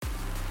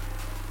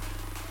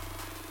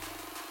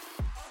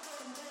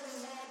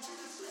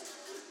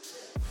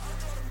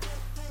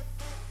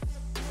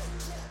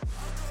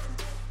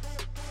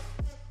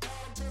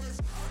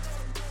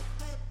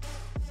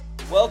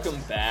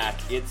Welcome back.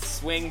 It's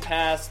Swing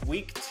Pass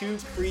Week 2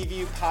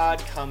 preview pod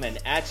coming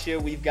at you.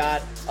 We've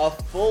got a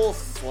full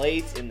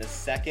slate in the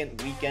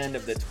second weekend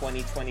of the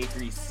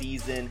 2023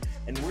 season,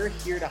 and we're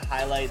here to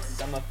highlight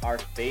some of our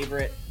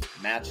favorite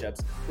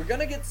matchups. We're going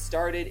to get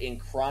started in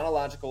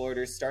chronological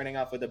order, starting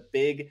off with a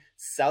big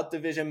South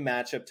Division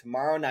matchup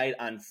tomorrow night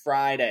on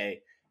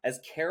Friday, as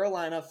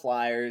Carolina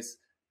Flyers,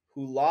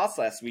 who lost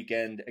last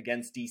weekend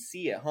against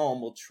DC at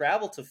home, will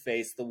travel to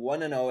face the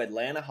 1-0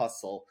 Atlanta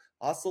Hustle.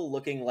 Hustle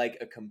looking like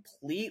a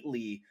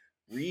completely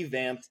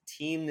revamped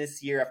team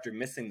this year after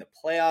missing the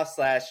playoffs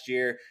last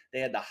year. They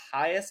had the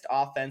highest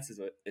offensive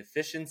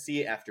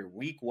efficiency after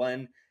week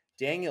 1.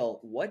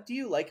 Daniel, what do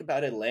you like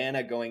about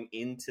Atlanta going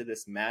into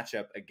this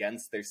matchup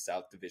against their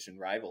South Division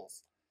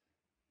rivals?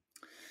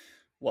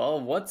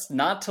 Well, what's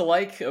not to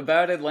like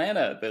about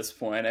Atlanta at this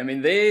point? I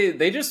mean,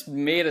 they just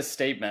made a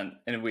statement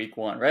in week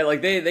 1, right?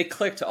 Like they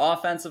clicked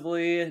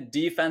offensively,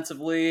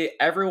 defensively.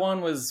 Everyone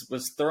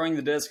was throwing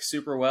the disc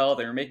super well.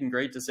 They were making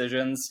great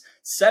decisions.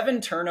 7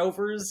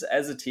 turnovers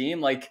as a team,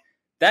 like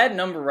that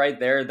number right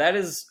there, that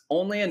is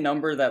only a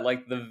number that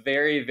like the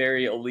very,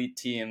 very elite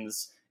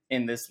teams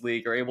in this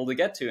league are able to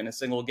get to in a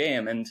single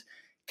game. And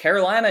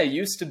Carolina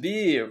used to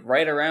be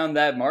right around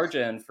that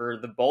margin for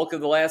the bulk of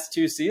the last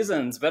 2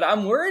 seasons, but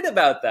I'm worried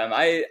about them.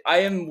 I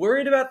am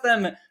worried about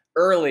them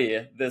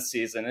early this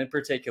season in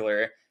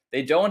particular.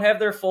 They don't have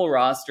their full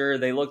roster.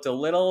 They looked a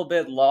little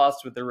bit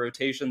lost with their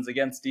rotations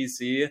against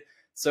DC.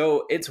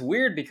 So it's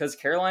weird because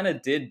Carolina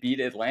did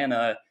beat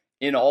Atlanta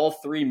in all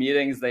 3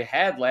 meetings they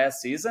had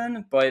last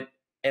season, but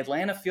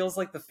Atlanta feels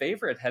like the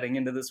favorite heading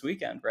into this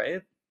weekend,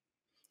 right?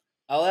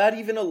 I'll add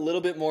even a little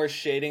bit more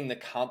shading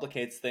that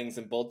complicates things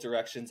in both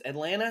directions.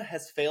 Atlanta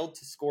has failed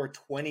to score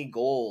 20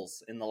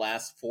 goals in the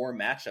last 4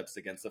 matchups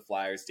against the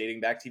Flyers, dating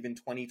back to even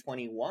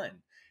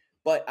 2021.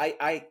 But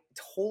I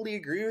totally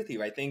agree with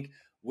you. I think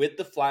with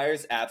the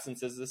Flyers'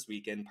 absences this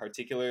weekend,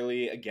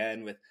 particularly,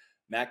 again, with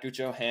Matt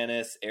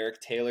Janas, Eric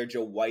Taylor,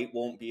 Joe White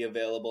won't be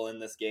available in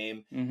this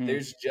game.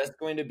 There's just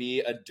going to be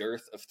a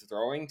dearth of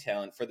throwing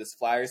talent for this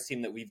Flyers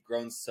team that we've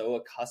grown so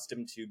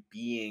accustomed to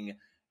being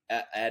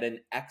at an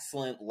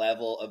excellent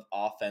level of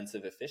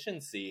offensive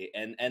efficiency.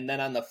 And then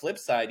on the flip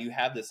side, you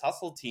have this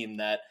Hustle team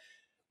that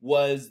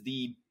was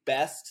the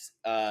best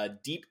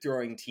deep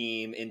throwing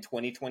team in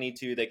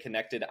 2022. They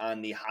connected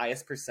on the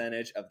highest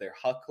percentage of their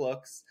huck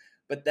looks.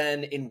 But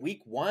then in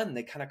week 1,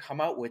 they kind of come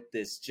out with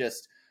this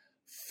just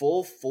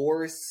full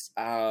force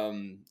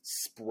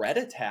spread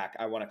attack,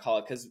 I want to call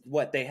it. Because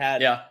they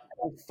had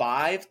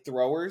 5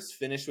 throwers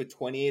finished with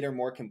 28 or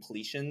more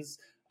completions.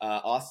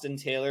 Austin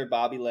Taylor,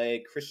 Bobby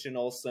Lay, Christian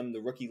Olsen,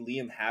 the rookie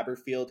Liam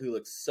Haberfield, who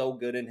looked so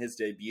good in his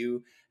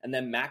debut, and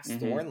then Max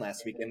Thorne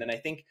last weekend. And I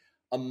think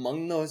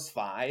among those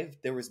 5,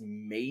 there was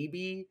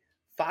maybe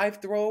 5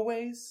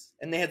 throwaways,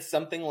 and they had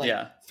something like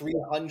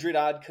 300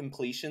 odd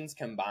completions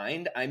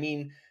combined. I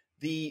mean,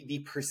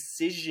 the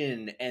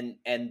precision and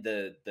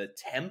the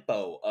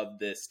tempo of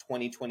this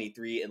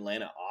 2023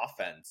 Atlanta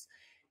offense,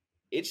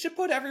 it should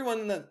put everyone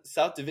in the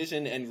South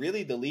Division and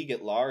really the league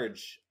at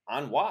large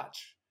on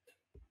watch.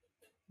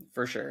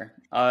 For sure.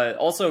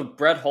 Also,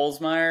 Brett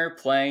Holzmeier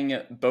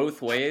playing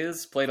both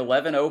ways, played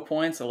 11 O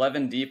points,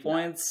 11 D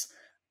points.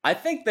 I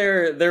think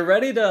they're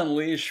ready to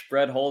unleash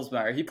Brett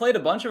Holzmeier. He played a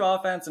bunch of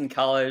offense in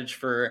college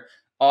for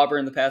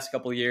Auburn the past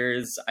couple of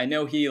years. I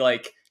know he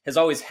has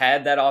always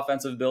had that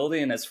offensive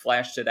ability and has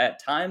flashed it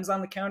at times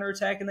on the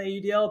counterattack in the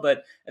AUDL,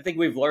 but I think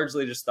we've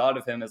largely just thought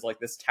of him as like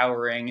this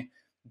towering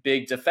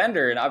big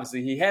defender. And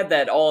obviously he had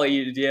that all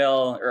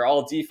AUDL or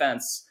all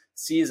defense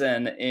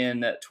season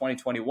in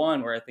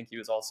 2021, where I think he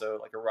was also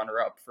like a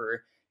runner-up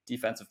for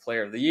Defensive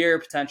Player of the Year,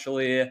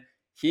 potentially.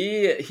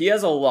 He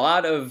has a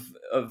lot of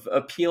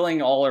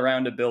appealing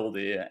all-around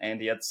ability, and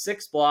he had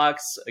 6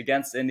 blocks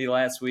against Indy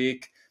last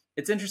week.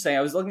 It's interesting.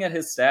 I was looking at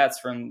his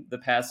stats from the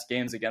past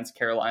games against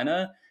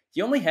Carolina.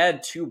 He only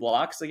had 2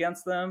 blocks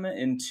against them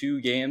in 2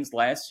 games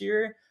last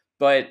year,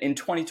 but in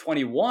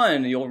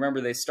 2021, you'll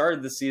remember they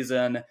started the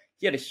season.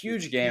 He had a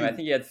huge game. I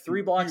think he had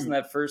 3 blocks in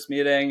that first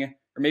meeting,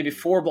 or maybe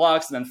 4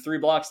 blocks and then 3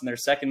 blocks in their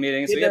second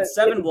meeting. So he had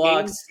 7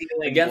 blocks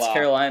against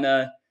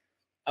Carolina.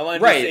 I wanted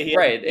to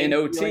say in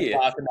OT.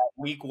 Talking about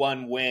week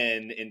 1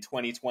 win in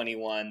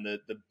 2021,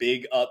 the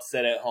big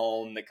upset at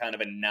home that kind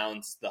of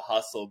announced the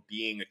Hustle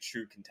being a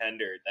true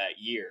contender that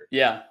year.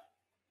 Yeah,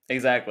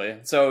 exactly.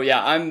 So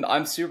yeah,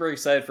 I'm super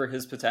excited for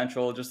his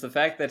potential. Just the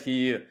fact that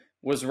he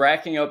was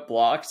racking up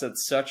blocks at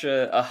such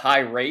a high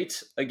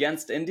rate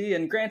against Indy.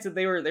 And granted,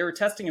 they were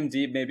testing him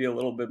deep maybe a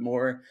little bit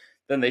more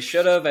than they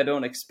should have. I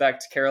don't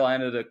expect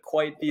Carolina to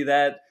quite be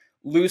that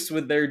loose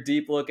with their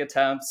deep look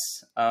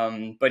attempts.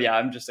 But yeah,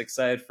 I'm just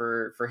excited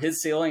for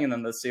his ceiling and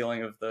then the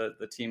ceiling of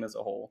the team as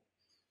a whole.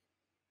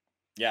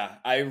 Yeah,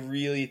 I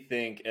really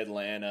think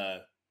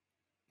Atlanta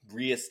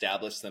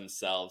reestablished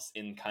themselves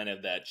in kind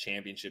of that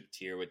championship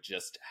tier with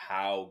just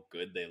how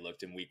good they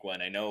looked in week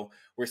 1. I know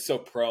we're so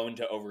prone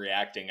to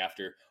overreacting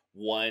after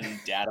one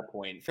data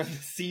point from the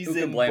season.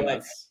 Who can blame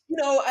us? You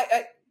know,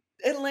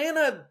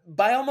 Atlanta,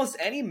 by almost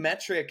any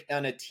metric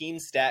on a team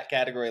stat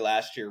category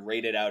last year,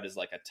 rated out as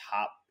like a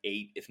top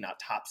 8, if not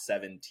top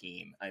 7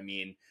 team. I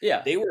mean,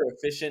 Yeah. they were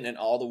efficient in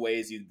all the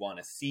ways you'd want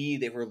to see.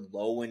 They were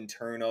low in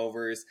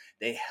turnovers.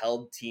 They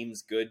held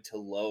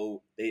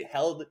They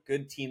held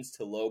good teams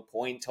to low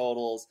point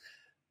totals.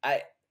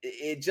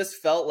 It just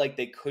felt like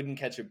they couldn't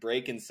catch a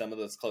break in some of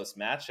those close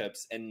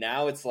matchups. And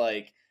now it's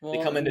like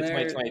they come into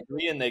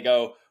 2023 and they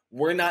go,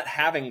 we're not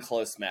having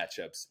close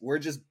matchups. We're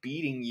just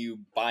beating you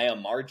by a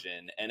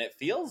margin. And it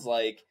feels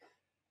like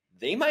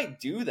they might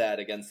do that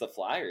against the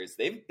Flyers.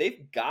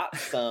 They've got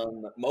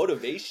some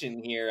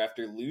motivation here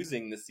after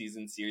losing the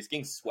season series,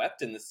 getting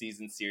swept in the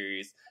season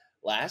series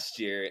last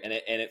year. And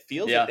it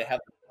feels like they have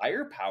the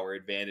firepower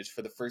advantage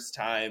for the first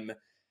time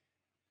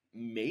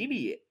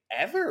maybe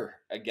ever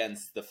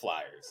against the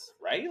Flyers,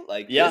 right?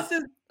 Like this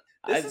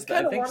is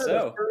kind of one of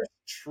the first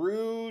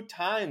true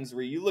times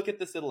where you look at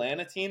this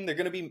Atlanta team. They're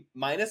going to be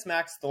minus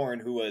Max Thorne,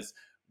 who was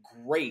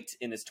great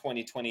in his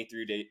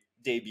 2023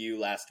 debut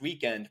last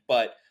weekend.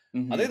 But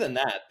other than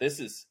that, this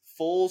is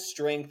full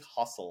strength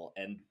hustle,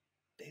 and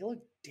they look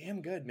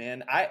damn good,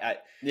 man.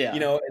 You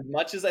know, as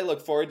much as I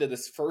look forward to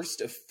this first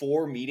of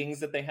 4 meetings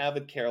that they have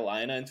with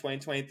Carolina in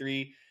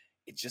 2023,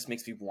 it just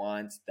makes me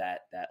want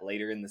that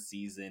later in the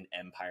season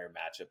Empire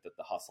matchup that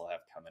the Hustle have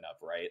coming up,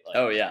 right?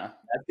 Like,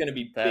 that's going to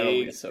be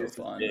big. Be so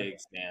fun,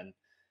 bigs, man.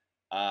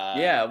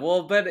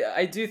 Well, but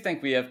I do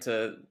think we have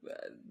to,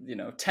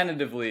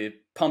 tentatively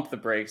pump the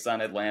brakes on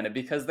Atlanta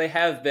because they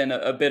have been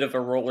a bit of a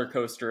roller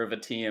coaster of a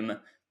team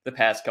the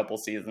past couple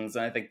seasons,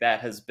 and I think that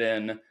has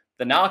been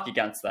the knock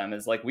against them.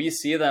 Is like we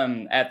see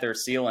them at their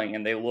ceiling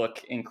and they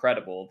look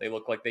incredible. They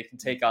look like they can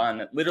take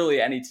on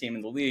literally any team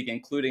in the league,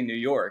 including New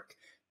York.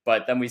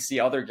 But then we see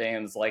other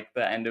games like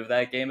the end of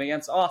that game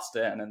against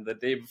Austin and the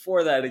day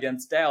before that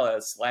against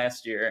Dallas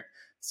last year.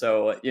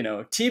 So,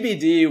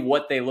 TBD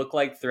what they look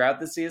like throughout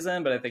the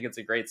season, but I think it's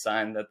a great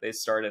sign that they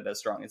started as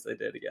strong as they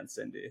did against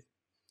Indy.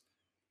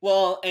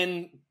 Well,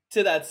 and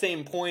to that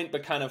same point,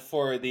 but kind of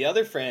for the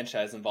other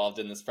franchise involved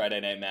in this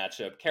Friday night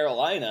matchup,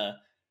 Carolina,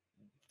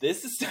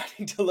 this is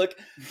starting to look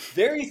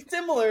very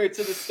similar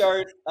to the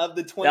start of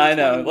the 2020. I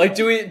know. Like,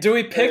 do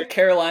we pick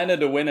Carolina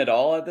to win it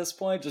all at this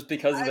point, just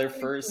because of their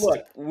first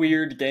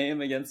weird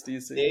game against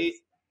DC?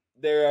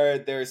 There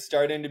are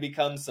starting to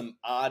become some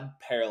odd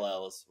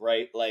parallels,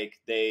 right? Like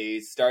they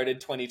started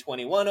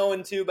 2021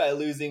 0-2 by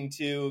losing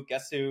to,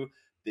 guess who?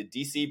 The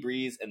DC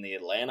Breeze and the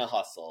Atlanta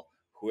Hustle,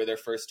 who are their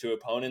first 2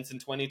 opponents in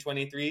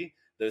 2023.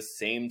 Those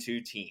same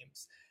 2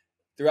 teams.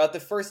 Throughout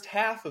the first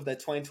half of that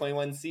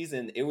 2021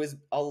 season, it was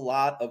a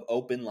lot of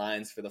open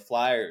lines for the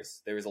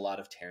Flyers. There was a lot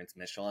of Terrence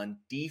Mitchell on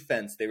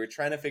defense. They were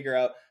trying to figure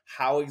out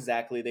how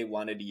exactly they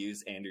wanted to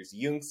use Anders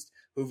Ljungqvist,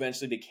 who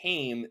eventually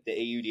became the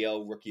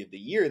AUDL Rookie of the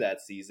Year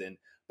that season.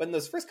 But in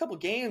those first couple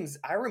games,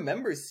 I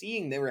remember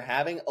seeing they were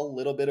having a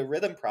little bit of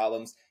rhythm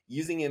problems,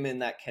 using him in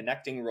that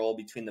connecting role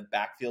between the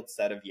backfield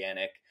set of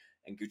Yannick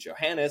and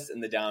Janas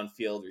and the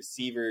downfield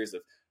receivers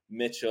of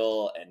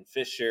Mitchell and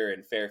Fisher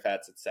and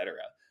Fairfax, etc.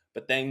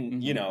 But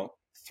then,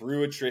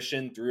 through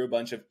attrition, through a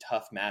bunch of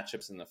tough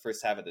matchups in the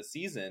first half of the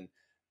season,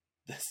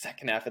 the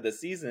second half of the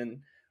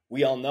season,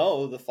 we all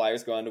know the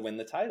Flyers go on to win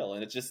the title.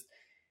 And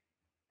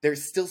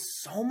there's still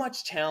so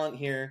much talent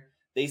here.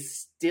 They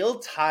still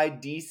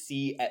tied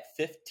DC at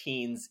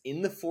 15s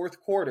in the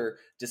fourth quarter,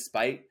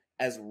 despite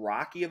as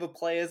rocky of a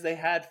play as they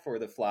had for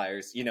the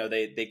Flyers.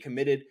 They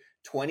committed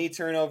 20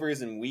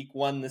 turnovers in week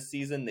 1 this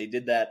season. They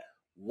did that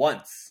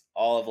once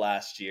all of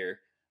last year.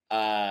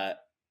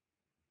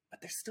 But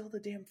they're still the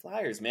damn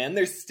Flyers, man.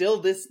 There's still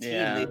this team.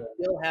 Yeah. They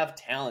still have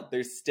talent.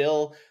 There's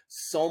still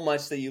so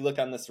much that you look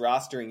on this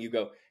roster and you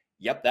go,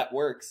 yep, that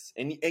works.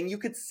 And you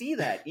could see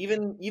that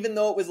even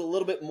though it was a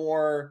little bit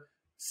more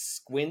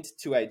squint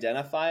to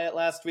identify it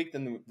last week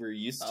than we're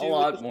used to. A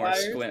lot more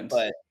Flyers, squint.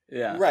 But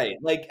yeah. Right.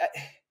 Like,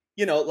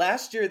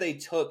 last year they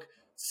took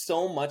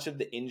so much of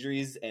the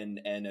injuries and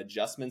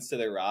adjustments to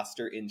their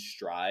roster in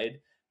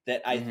stride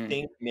that I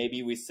think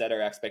maybe we set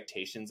our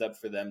expectations up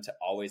for them to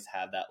always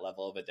have that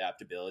level of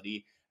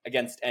adaptability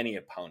against any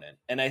opponent.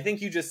 And I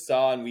think you just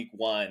saw in week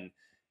 1,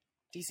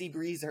 DC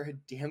Breeze are a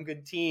damn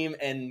good team,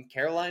 and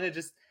Carolina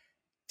just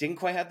didn't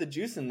quite have the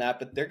juice in that,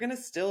 but they're going to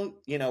still,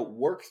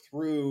 work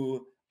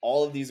through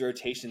all of these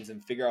rotations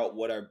and figure out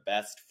what are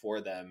best for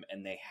them.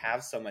 And they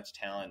have so much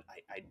talent.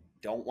 I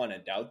don't want to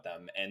doubt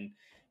them.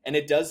 And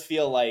it does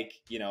feel like,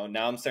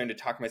 now I'm starting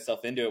to talk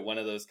myself into it. One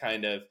of those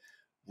kind of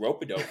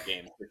rope-a-dope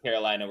games for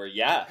Carolina where,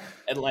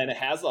 Atlanta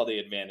has all the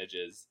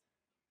advantages.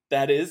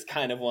 That is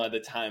kind of one of the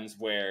times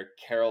where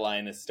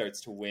Carolina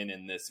starts to win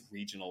in this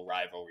regional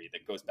rivalry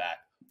that goes back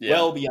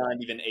well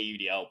beyond even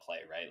AUDL play,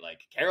 right? Like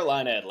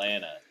Carolina,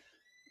 Atlanta.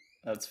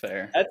 That's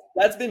fair.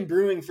 That's been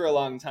brewing for a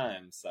long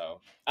time.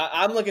 So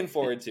I'm looking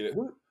forward to it.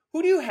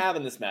 Who do you have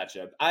in this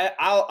matchup?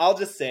 I'll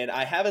just say it.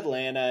 I have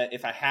Atlanta.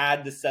 If I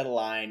had to set a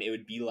line, it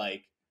would be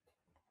like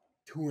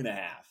 2.5.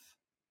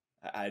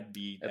 I'd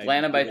be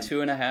Atlanta by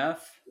 2.5.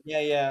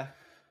 Yeah.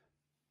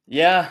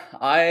 Yeah,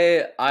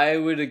 I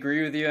would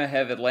agree with you. I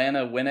have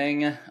Atlanta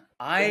winning.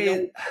 They know I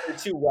each other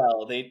too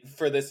well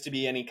for this to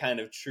be any kind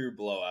of true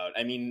blowout.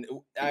 I mean,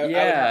 I would have to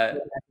yeah. go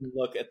back and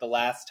look at the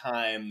last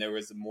time there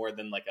was more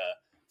than like a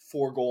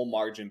 4 goal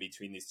margin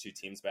between these two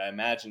teams, but I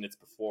imagine it's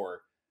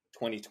before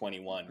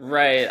 2021, right?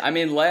 Right. I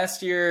mean,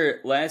 last year,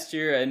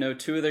 I know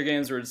 2 of their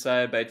games were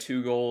decided by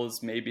 2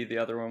 goals. Maybe the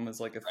other one was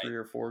like a Right. 3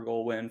 or 4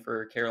 goal win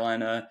for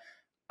Carolina.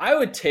 I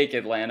would take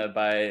Atlanta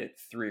by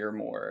 3 or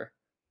more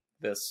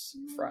this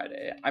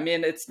Friday. I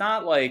mean, it's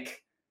not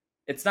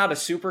a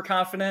super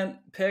confident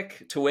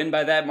pick to win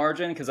by that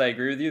margin because I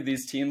agree with you.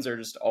 These teams are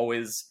just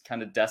always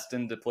kind of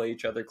destined to play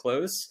each other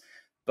close.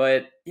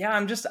 But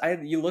yeah,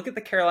 you look at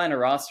the Carolina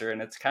roster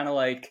and it's kind of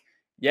like,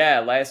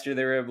 yeah, last year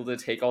they were able to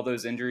take all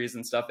those injuries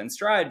and stuff in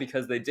stride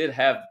because they did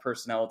have the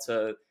personnel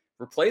to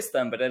replace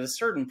them. But at a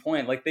certain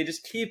point, like they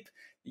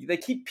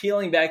keep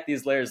peeling back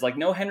these layers. Like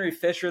no Henry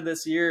Fisher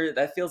this year.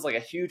 That feels like a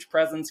huge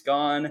presence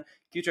gone.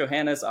 Pawel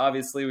Janas,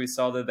 obviously, we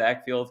saw the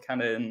backfield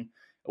kind of in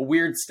a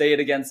weird state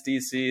against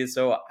DC.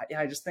 So yeah,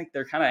 I just think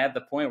they're kind of at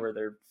the point where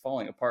they're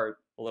falling apart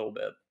a little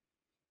bit.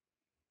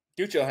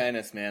 Pawel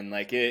Janas, man,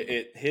 like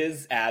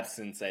his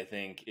absence, I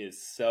think,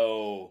 is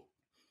so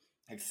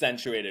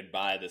accentuated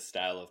by the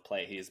style of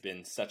play. He has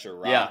been such a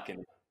Yeah. rock,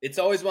 and it's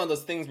always one of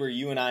those things where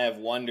you and I have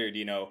wondered,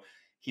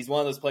 he's one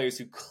of those players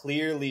who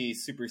clearly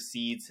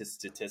supersedes his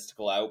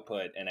statistical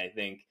output, and I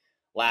think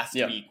last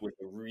Yeah. week was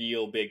a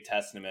real big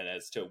testament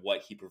as to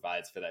what he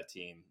provides for that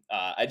team.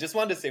 I just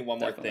wanted to say one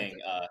more Definitely.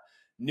 thing.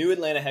 New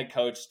Atlanta head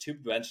coach to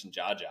bench and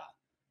Jaja.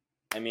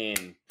 I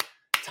mean,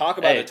 talk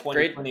about a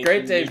 2023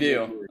 great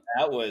debut.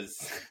 That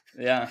was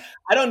Yeah.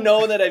 I don't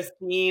know that I've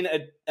seen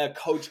a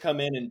coach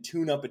come in and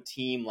tune up a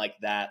team like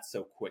that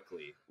so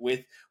quickly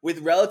with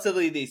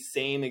relatively the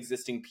same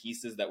existing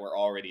pieces that were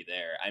already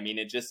there. I mean,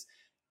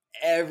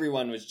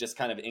 everyone was just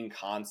kind of in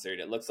concert.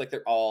 It looks like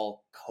they're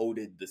all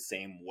coded the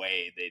same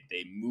way.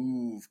 They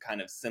move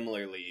kind of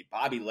similarly.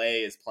 Bobby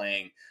Lay is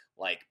playing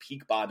like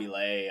peak Bobby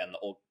Lay on the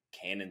old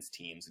Cannons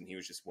teams, and he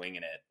was just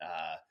winging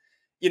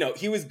it.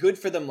 He was good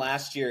for them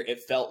last year.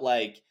 It felt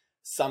like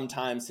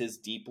sometimes his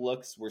deep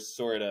looks were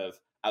sort of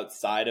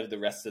outside of the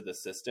rest of the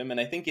system. And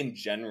I think in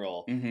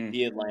general, Mm-hmm.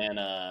 the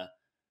Atlanta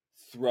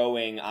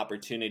throwing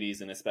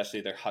opportunities and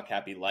especially their Huck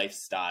Happy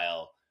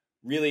lifestyle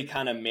really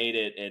kind of made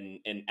it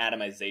an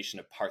atomization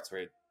of parts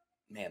where,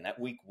 man, that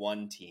week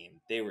 1 team,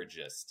 they were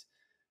just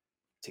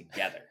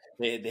together.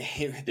 They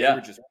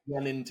were just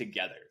running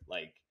together.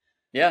 Like,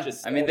 Yeah.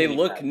 just I so mean, they many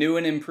look guys. new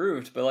and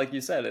improved, but like you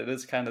said, it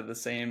is kind of the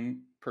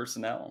same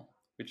personnel,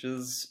 which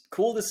is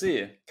cool to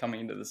see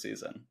coming into the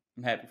season.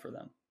 I'm happy for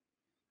them.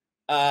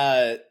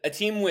 A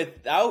team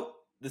without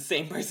the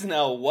same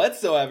personnel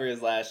whatsoever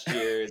as last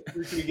year.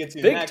 We get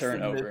to Big next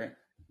turnover.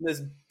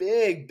 this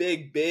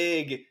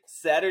big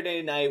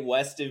Saturday night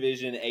West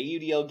Division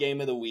AUDL game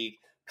of the week.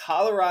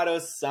 Colorado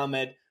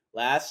Summit,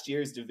 last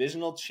year's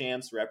divisional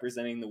champs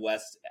representing the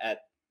West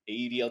at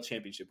AUDL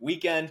Championship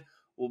weekend,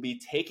 will be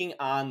taking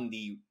on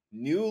the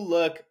new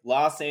look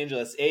Los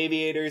Angeles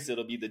Aviators.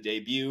 It'll be the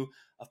debut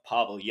of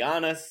Pawel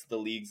Janas, the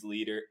league's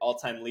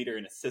all-time leader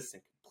in assists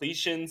and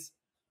completions.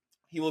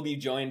 He will be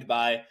joined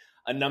by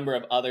a number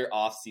of other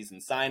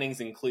offseason signings,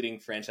 including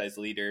franchise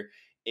leader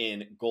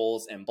in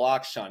goals and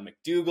blocks, Sean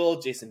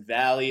McDougall, Jason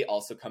Valley,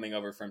 also coming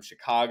over from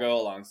Chicago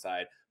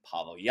alongside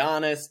Pawel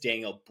Janas,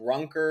 Daniel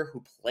Brunker,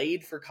 who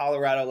played for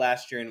Colorado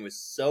last year and was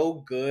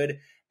so good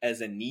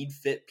as a need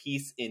fit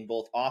piece in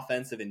both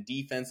offensive and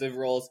defensive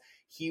roles.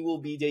 He will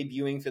be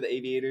debuting for the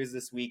Aviators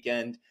this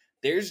weekend.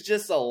 There's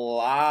just a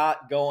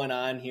lot going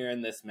on here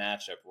in this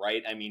matchup,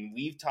 right? I mean,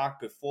 we've talked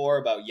before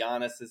about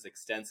Giannis's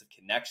extensive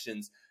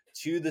connections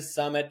to the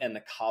Summit and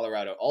the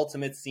Colorado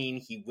Ultimate scene.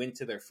 He went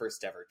to their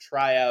first ever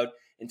tryout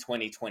in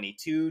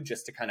 2022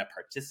 just to kind of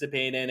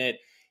participate in it.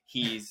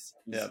 He's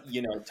Yep.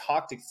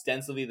 talked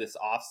extensively this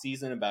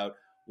offseason about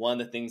one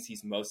of the things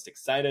he's most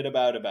excited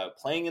about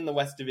playing in the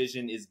West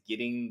Division is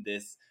getting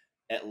this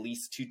at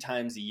least 2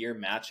 times a year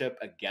matchup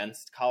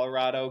against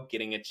Colorado,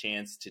 getting a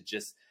chance to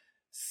just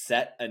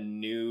set a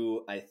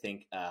new, I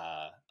think,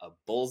 a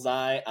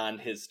bullseye on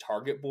his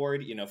target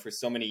board. For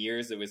so many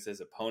years, it was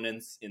his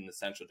opponents in the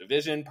Central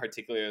Division,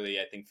 particularly,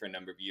 I think, for a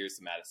number of years,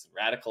 the Madison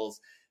Radicals.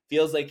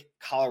 Feels like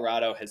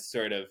Colorado has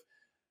sort of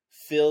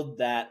filled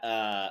that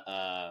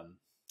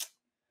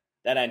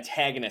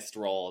antagonist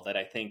role that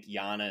I think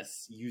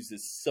Giannis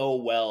uses so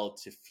well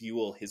to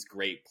fuel his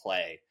great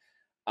play.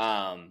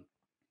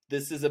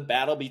 This is a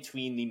battle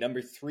between the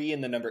number 3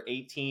 and the number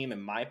 8 team in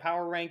my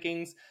power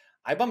rankings.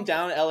 I bumped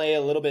down LA a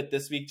little bit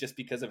this week just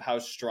because of how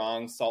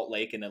strong Salt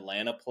Lake and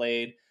Atlanta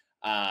played.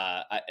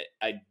 I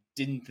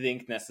didn't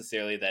think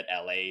necessarily that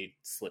LA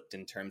slipped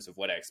in terms of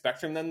what I expect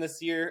from them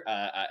this year.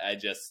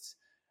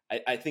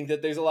 I think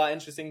that there's a lot of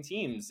interesting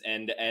teams,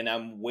 and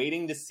I'm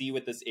waiting to see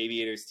what this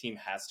Aviators team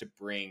has to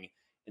bring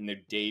in their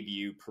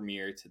debut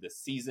premiere to this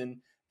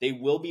season. They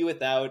will be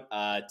without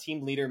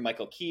team leader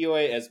Michael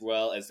Keoy, as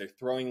well as their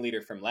throwing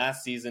leader from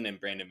last season and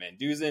Brandon Van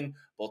Dusen.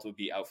 Both will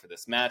be out for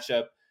this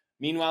matchup.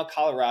 Meanwhile,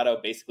 Colorado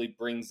basically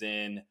brings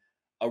in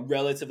a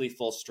relatively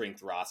full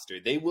strength roster.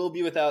 They will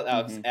be without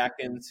Alex Mm-hmm.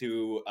 Atkins,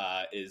 who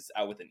is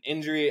out with an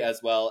injury, as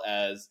well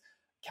as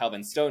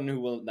Calvin Stoughton, who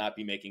will not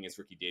be making his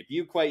rookie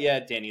debut quite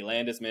yet. Danny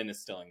Landisman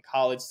is still in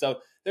college. So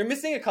they're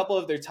missing a couple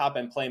of their top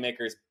end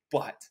playmakers,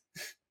 but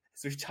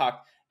as we've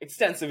talked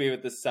extensively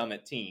with the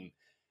Summit team,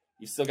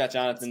 you've still got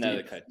Jonathan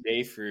Nethercutt,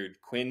 Jay Frood,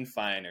 Quinn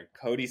Finer,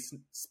 Cody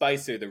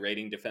Spicer, the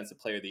rating defensive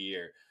player of the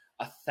year,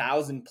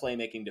 1,000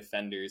 playmaking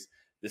defenders.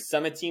 The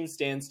Summit team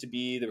stands to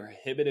be the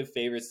prohibitive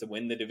favorites to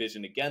win the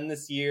division again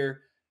this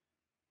year.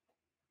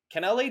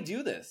 Can LA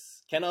do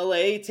this? Can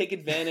LA take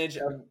advantage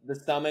of the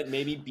Summit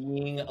maybe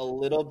being a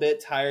little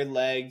bit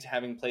tired-legged,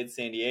 having played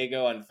San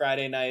Diego on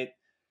Friday night?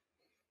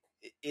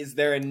 Is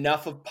there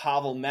enough of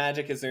Pawel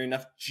magic? Is there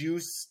enough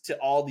juice to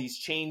all these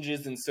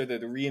changes and sort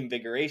of the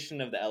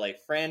reinvigoration of the LA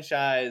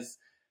franchise?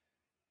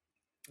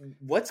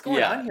 What's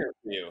going on here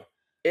for you?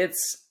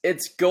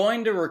 It's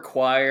going to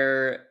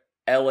require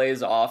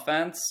LA's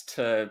offense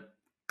to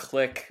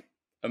click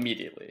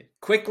immediately,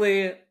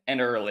 quickly and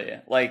early.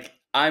 Like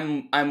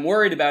I'm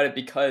worried about it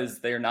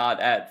because they're not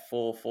at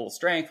full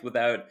strength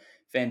without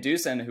Van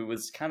Dusen, who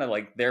was kind of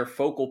like their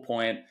focal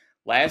point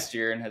last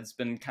year and has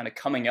been kind of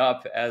coming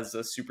up as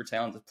a super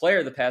talented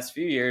player the past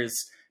few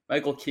years.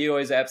 Michael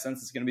Keogh's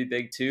absence is going to be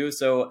big too.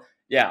 So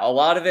yeah, a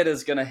lot of it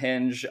is going to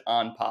hinge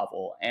on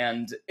Pawel.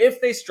 And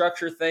if they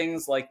structure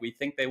things like we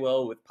think they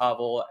will with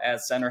Pawel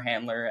as center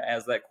handler,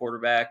 as that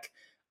quarterback,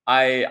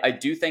 I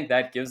do think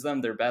that gives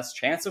them their best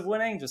chance of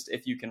winning, just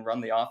if you can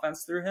run the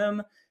offense through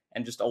him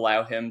and just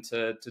allow him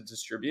to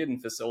distribute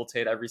and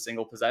facilitate every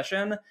single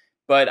possession.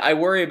 But I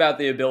worry about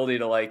the ability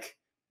to like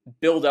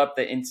build up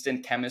the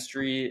instant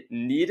chemistry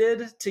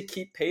needed to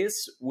keep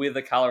pace with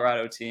a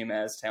Colorado team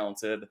as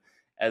talented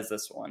as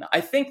this one.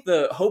 I think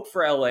the hope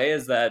for LA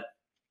is that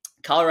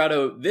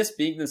Colorado, this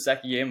being the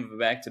second game of a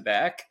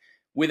back-to-back,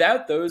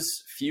 without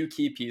those few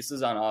key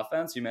pieces on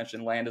offense, you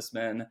mentioned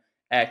Landisman,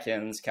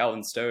 Atkins,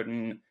 Calvin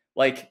Stoughton,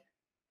 like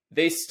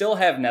they still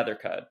have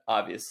Nethercutt,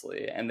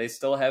 obviously, and they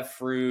still have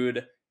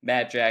Frood,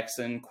 Matt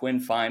Jackson, Quinn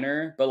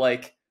Finer, but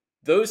like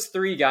those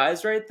three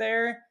guys right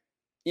there,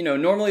 you know,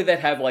 normally they'd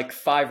have like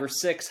 5 or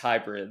 6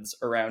 hybrids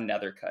around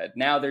Nethercutt.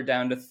 Now they're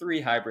down to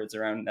 3 hybrids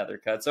around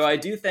Nethercutt. So I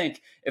do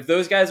think if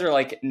those guys are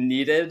like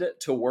needed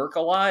to work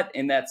a lot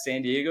in that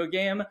San Diego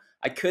game,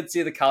 I could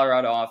see the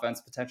Colorado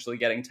offense potentially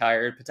getting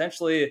tired,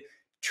 potentially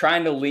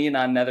trying to lean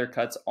on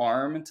Nethercutt's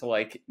arm to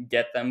like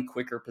get them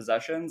quicker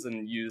possessions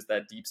and use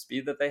that deep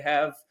speed that they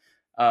have,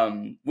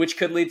 which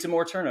could lead to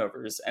more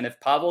turnovers. And if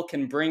Pawel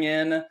can bring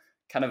in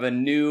kind of a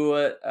new,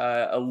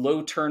 a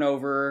low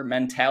turnover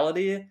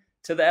mentality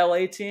to the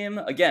LA team,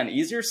 again,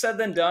 easier said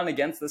than done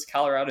against this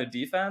Colorado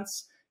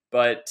defense.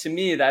 But to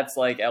me, that's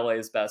like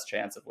LA's best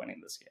chance of winning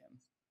this game.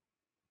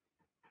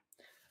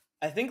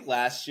 I think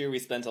last year we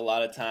spent a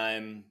lot of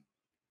time,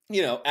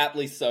 you know,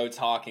 aptly so,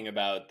 talking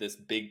about this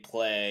big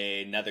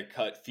play,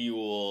 Nethercutt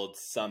fueled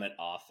Summit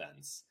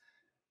offense.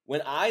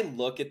 When I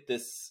look at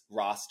this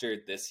roster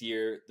this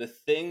year, the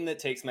thing that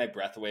takes my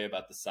breath away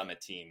about the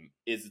Summit team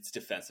is its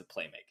defensive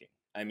playmaking.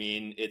 I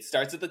mean, it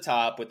starts at the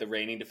top with the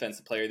reigning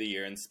defensive player of the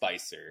year in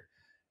Spicer,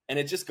 and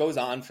it just goes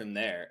on from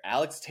there.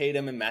 Alex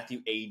Tatum and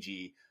Matthew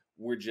Agee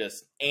were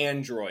just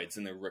androids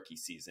in their rookie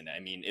season. I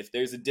mean, if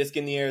there's a disc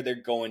in the air, they're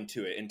going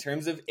to it. In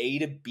terms of A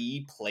to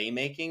B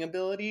playmaking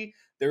ability,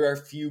 there are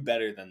few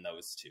better than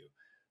those two.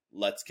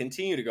 Let's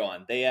continue to go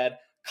on. They had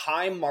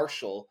Kai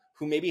Marshall,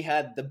 who maybe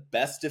had the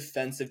best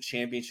defensive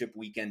championship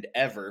weekend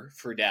ever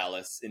for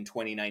Dallas in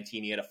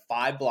 2019. He had a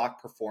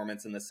 5-block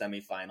performance in the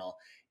semifinal.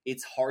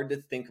 It's hard to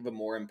think of a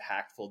more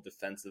impactful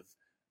defensive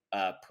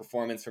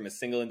performance from a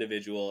single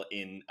individual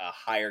in a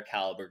higher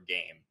caliber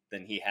game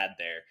than he had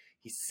there.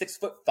 He's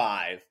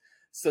 6'5",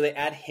 so they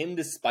add him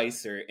to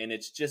Spicer, and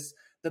it's just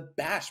the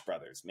Bash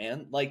brothers,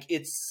 man. Like,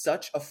 it's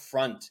such a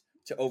front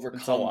to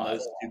overcome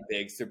those two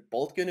bigs. They're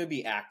both going to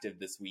be active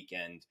this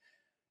weekend.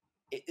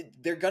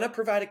 They're going to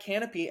provide a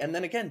canopy, and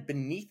then again,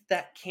 beneath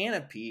that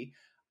canopy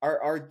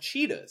are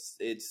cheetahs.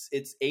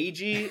 It's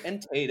Agee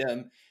and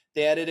Tatum.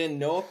 They added in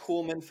Noah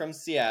Kuhlman from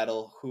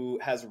Seattle, who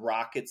has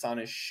rockets on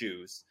his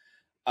shoes.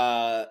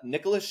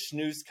 Nicholas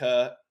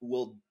Schnuzka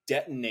will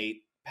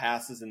detonate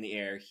passes in the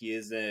air. He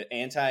is an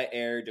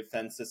anti-air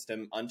defense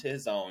system unto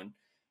his own.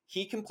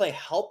 He can play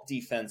help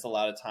defense a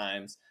lot of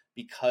times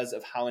because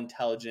of how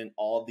intelligent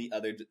all of the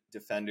other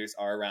defenders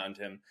are around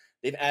him.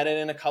 They've added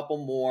in a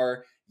couple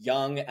more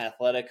young,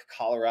 athletic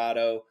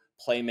Colorado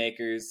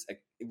playmakers,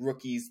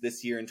 rookies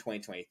this year in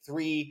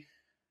 2023.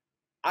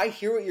 I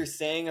hear what you're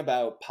saying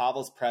about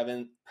Pawel's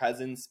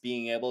presence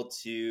being able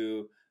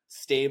to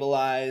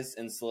stabilize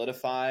and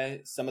solidify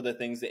some of the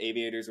things the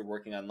Aviators were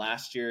working on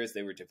last year as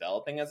they were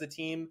developing as a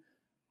team.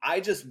 I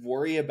just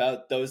worry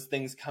about those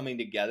things coming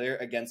together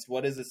against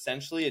what is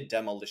essentially a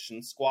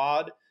demolition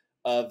squad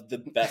of the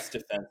best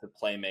defensive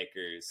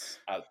playmakers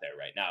out there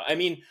right now. I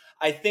mean,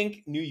 I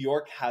think New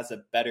York has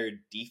a better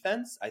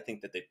defense. I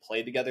think that they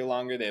play together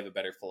longer. They have a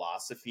better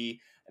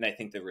philosophy. And I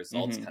think the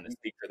results kind of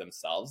speak for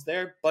themselves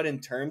there. But in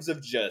terms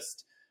of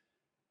just,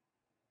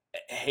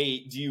 hey,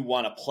 do you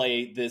want to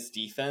play this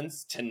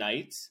defense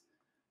tonight?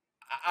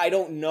 I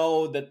don't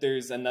know that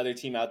there's another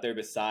team out there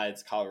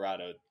besides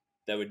Colorado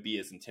that would be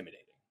as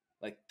intimidating.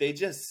 Like they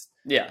just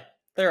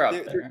they're up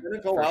they're there.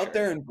 gonna go out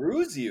there and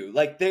bruise you.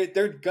 Like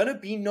they're gonna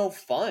be no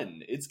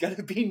fun. It's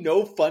gonna be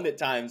no fun at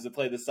times to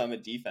play the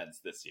Summit defense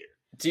this year.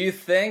 Do you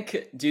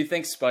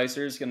think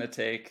Spicer's gonna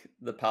take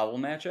the Pawel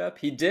matchup?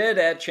 He did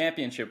at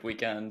championship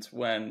weekend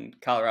when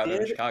Colorado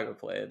and Chicago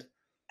played.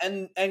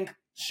 And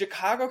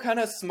Chicago kind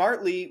of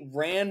smartly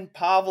ran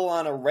Pawel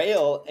on a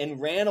rail and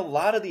ran a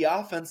lot of the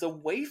offense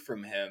away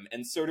from him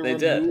and sort of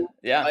removed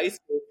Spicer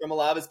from a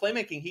lot of his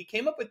playmaking. He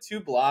came up with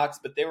 2 blocks,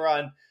 but they were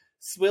on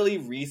swilly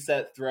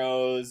reset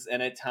throws,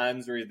 and at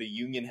times where the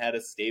Union had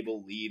a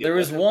stable lead. There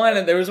was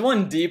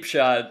one deep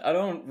shot. I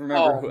don't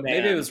remember who.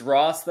 Maybe it was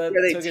Ross that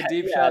took a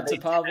deep shot to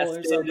Pawel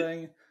or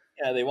something.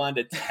 Yeah, they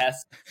wanted to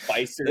test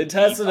Spicer. They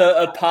tested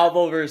a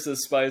Pawel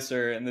versus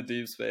Spicer in the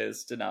deep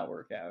space. Did not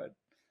work out.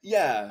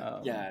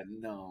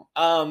 No.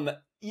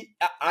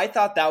 I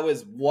thought that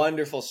was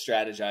wonderful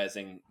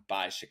strategizing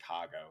by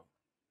Chicago.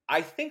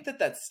 I think that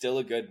that's still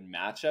a good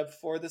matchup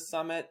for the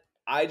Summit.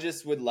 I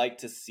just would like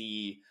to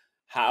see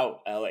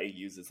how LA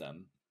uses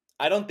them.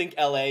 I don't think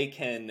LA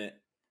can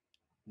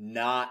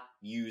not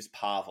use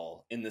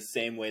Pawel in the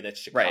same way that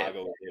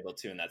Chicago was able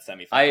to in that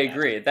semifinal. I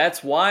agree.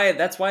 That's why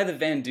the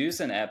Van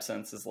Dusen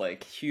absence is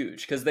like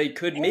huge, because they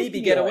could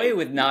maybe get away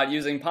with not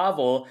using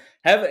Pawel.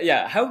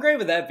 How great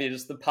would that be?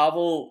 Just the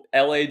Pawel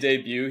LA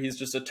debut. He's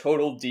just a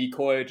total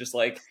decoy, just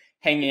like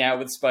hanging out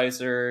with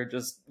Spicer,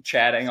 just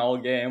chatting all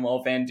game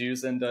while Van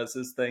Dusen does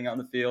his thing on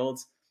the field.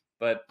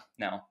 But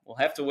no, we'll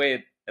have to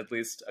wait at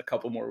least a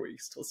couple more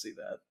weeks till see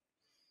that.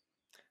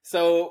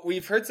 So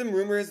we've heard some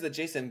rumors that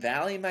Jason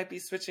Valley might be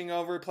switching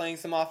over, playing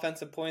some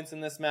offensive points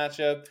in this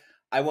matchup.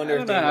 I wonder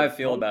if Daniel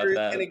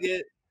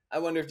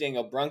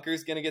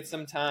Brunker's going to get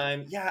some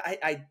time. Yeah,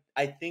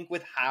 I think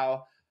with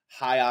how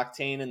high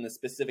octane and the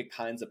specific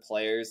kinds of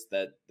players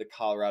that the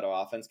Colorado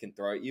offense can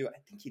throw at you, I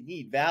think you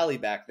need Valley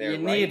back there. You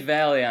need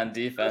Valley on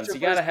defense. You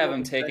got to have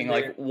him taking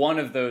like one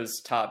of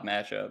those top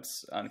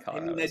matchups on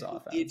Colorado's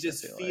offense. It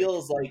just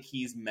feels like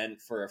he's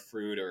meant for a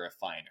Fruit or a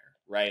Finer.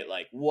 Right?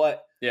 Like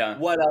what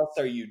else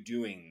are you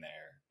doing there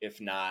if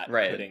not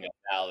putting a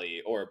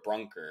Valley or a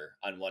Brunker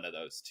on one of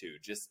those two?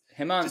 Just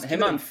him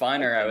on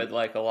Finer I would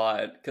like a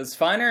lot, because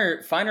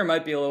Finer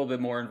might be a little bit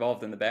more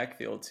involved in the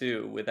backfield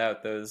too,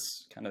 without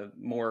those kind of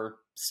more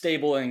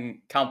stable and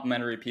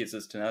complementary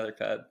pieces to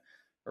Nethercutt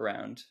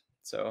around.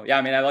 So yeah,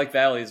 I mean, I like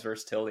Valley's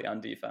versatility on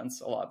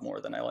defense a lot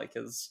more than I like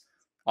his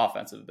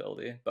offensive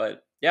ability.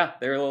 But yeah,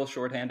 they're a little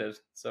shorthanded,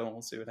 so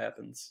we'll see what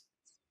happens.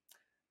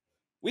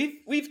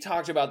 We've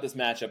talked about this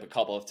matchup a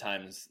couple of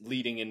times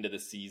leading into the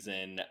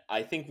season.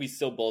 I think we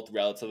still both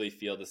relatively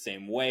feel the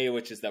same way,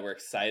 which is that we're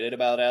excited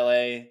about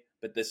LA,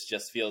 but this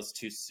just feels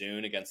too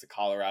soon against a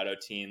Colorado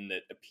team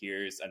that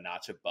appears a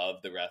notch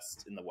above the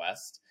rest in the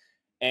West.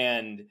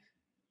 And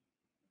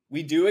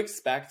we do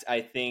expect,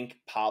 I think,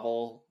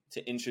 Pawel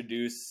to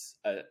introduce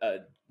a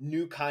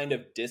new kind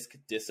of disc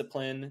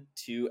discipline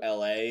to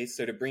LA,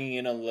 sort of bringing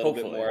in a little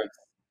bit more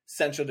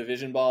Central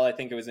Division ball. I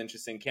think it was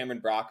interesting. Cameron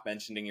Brock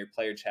mentioned in your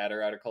Player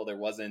Chatter article there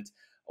wasn't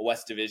a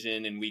West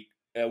Division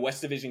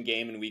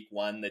game in week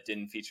 1 that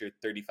didn't feature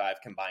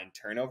 35 combined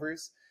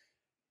turnovers.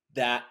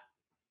 That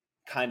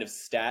kind of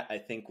stat, I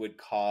think, would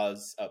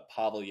cause a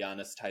Pawel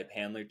Janas type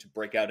handler to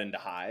break out into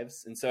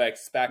hives. And so I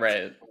expect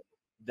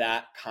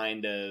that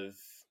kind of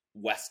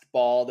West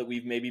ball that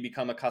we've maybe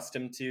become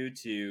accustomed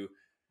to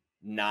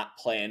not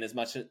play in as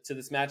much to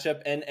this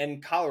matchup.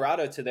 And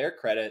Colorado, to their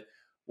credit,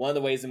 one of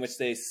the ways in which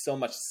they so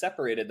much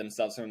separated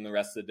themselves from the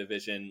rest of the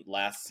division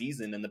last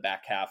season in the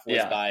back half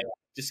was by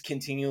just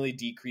continually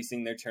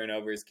decreasing their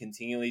turnovers,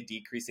 continually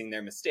decreasing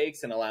their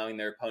mistakes, and allowing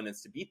their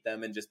opponents to beat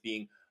them, and just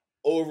being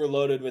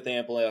overloaded with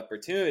ample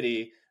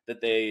opportunity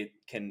that they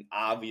can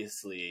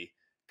obviously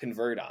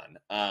convert on.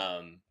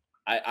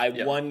 I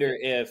wonder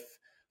if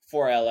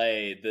for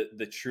LA,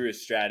 the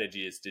truest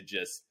strategy is to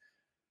just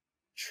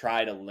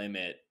try to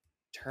limit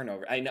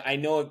turnover. I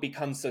know it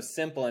becomes so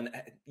simple, and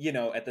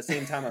at the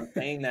same time I'm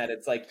saying that,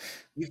 it's like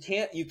you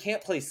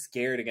can't play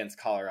scared against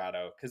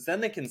Colorado, because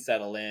then they can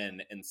settle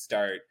in and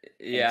start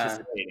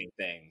anticipating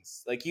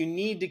things. Like you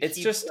need to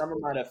keep some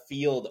amount of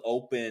field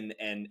open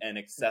and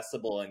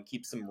accessible, and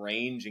keep some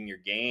range in your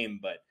game.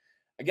 But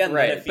again,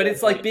 but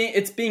it's like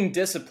being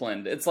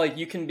disciplined. It's like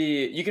you can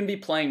be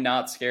playing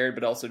not scared,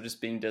 but also just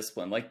being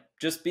disciplined. Like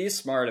just be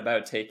smart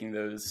about taking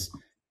those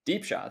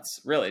deep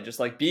shots, really. Just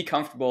like be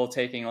comfortable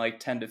taking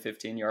like 10 to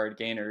 15 yard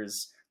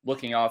gainers,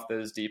 looking off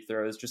those deep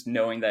throws, just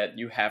knowing that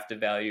you have to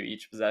value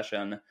each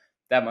possession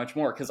that much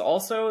more. Because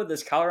also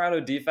this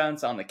Colorado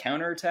defense on the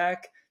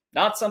counterattack,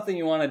 not something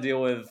you want to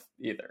deal with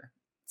either.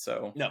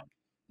 So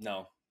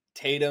no.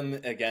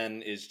 Tatum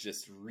again is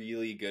just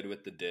really good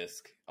with the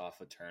disc off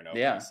of turnovers.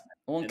 Yeah.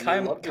 Well,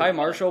 Kai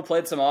Marshall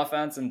played some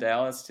offense in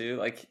Dallas too.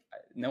 Like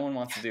no one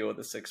wants to deal with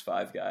a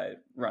 6'5" guy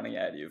running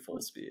at you full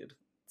speed.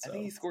 So. I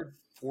think he scored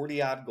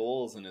 40-odd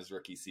goals in his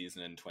rookie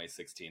season in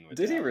 2016.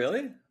 Did he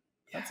really?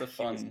 That's a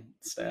fun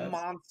stat.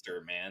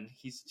 Monster, man.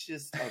 He's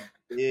just a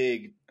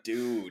big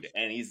dude,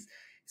 and he's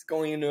he's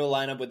going into a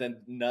lineup with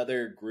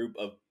another group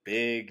of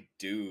big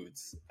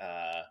dudes.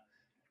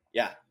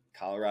 Yeah,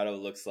 Colorado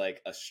looks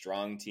like a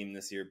strong team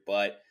this year,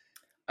 but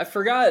I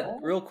forgot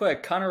real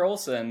quick. Connor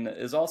Olson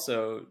is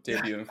also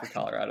debuting for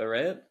Colorado,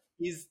 right?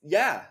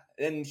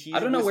 And he I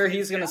don't know was where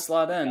he's going to fantastic.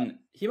 slot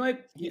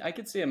in. I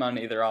could see him on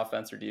either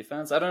offense or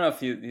defense. I don't know if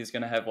he's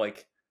going to have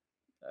like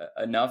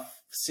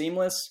enough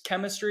seamless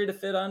chemistry to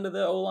fit onto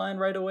the O line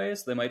right away,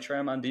 so they might try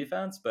him on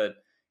defense. But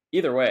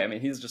either way, I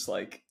mean, he's just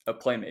like a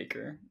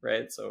playmaker,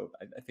 right? So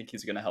I think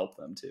he's going to help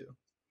them too.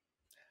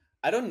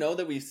 I don't know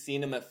that we've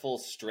seen him at full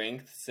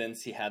strength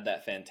since he had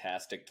that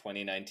fantastic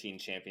 2019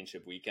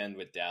 championship weekend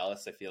with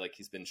Dallas. I feel like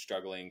he's been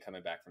struggling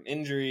coming back from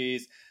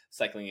injuries,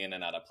 cycling in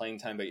and out of playing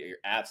time, but you're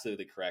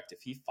absolutely correct.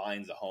 If he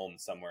finds a home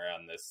somewhere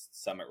on this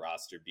Summit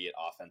roster, be it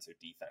offense or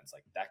defense,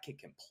 like that kid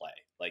can play.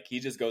 Like he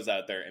just goes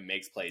out there and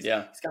makes plays.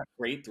 Yeah. He's got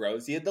great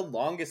throws. He had the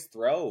longest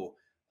throw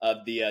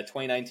of the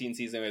 2019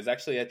 season. It was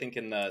actually, I think,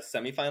 in the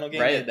semifinal game.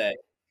 Right. He had that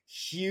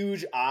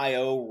huge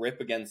IO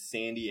rip against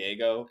San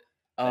Diego.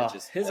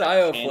 His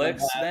IO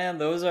flicks, man,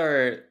 those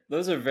are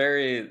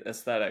very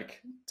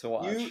aesthetic to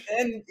watch.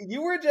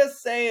 You were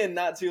just saying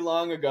not too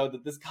long ago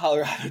that this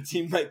Colorado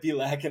team might be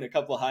lacking a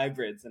couple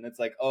hybrids, and it's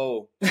like,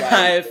 oh, right,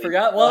 I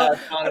forgot. Well,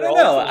 I don't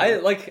know.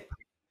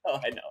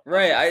 I know.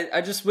 Right.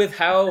 I just with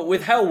how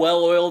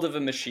well oiled of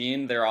a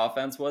machine their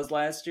offense was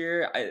last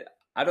year.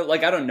 I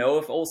don't know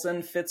if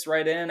Olsen fits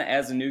right in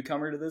as a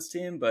newcomer to this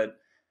team, but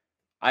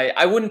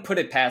I wouldn't put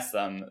it past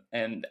them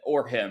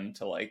or him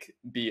to like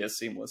be a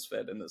seamless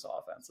fit in this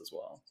offense as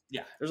well.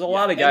 Yeah. There's a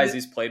lot of guys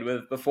he's played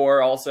with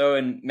before also,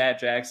 and Matt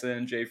Jackson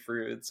and Jay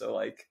Fruit. So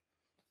like,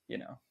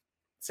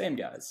 same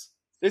guys.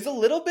 There's a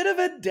little bit of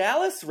a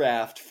Dallas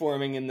raft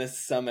forming in this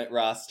Summit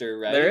roster,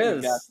 right? There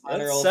is.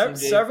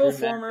 Several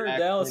former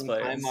Dallas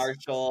players. Ty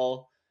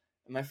Marshall.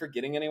 Am I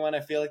forgetting anyone?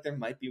 I feel like there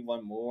might be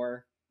one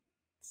more.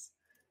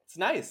 It's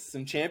nice.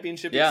 Some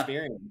championship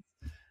experience.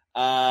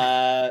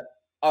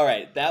 All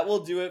right, that will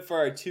do it for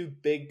our two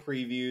big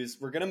previews.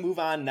 We're going to move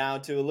on now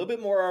to a little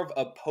bit more of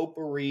a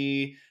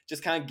potpourri,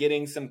 just kind of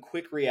getting some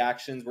quick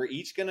reactions. We're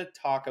each going to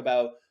talk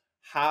about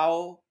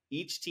how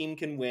each team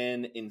can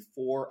win in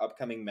 4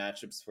 upcoming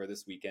matchups for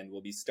this weekend.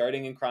 We'll be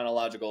starting in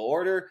chronological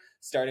order,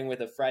 starting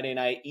with a Friday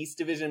night East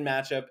Division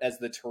matchup as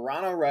the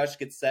Toronto Rush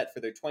gets set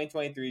for their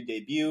 2023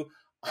 debut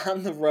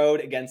on the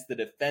road against the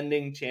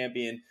defending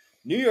champion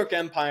New York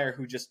Empire,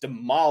 who just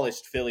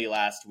demolished Philly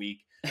last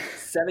week.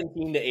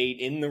 17-8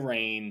 in the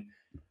rain.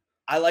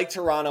 I like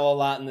Toronto a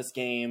lot in this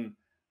game.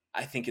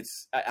 I think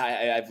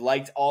I've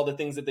liked all the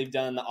things that they've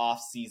done in the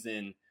off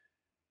season.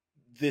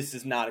 This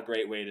is not a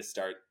great way to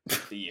start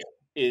the year.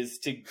 Is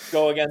to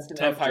go against an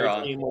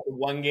Empire team with a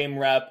 1-game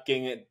rep,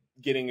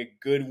 getting a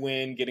good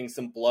win, getting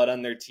some blood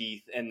on their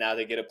teeth, and now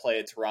they get to play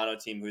a Toronto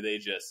team who they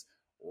just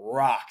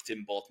rocked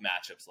in both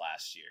matchups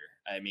last year.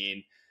 I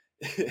mean,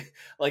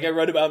 like I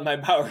wrote about in my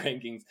power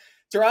rankings,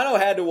 Toronto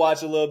had to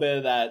watch a little bit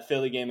of that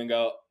Philly game and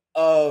go,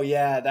 oh,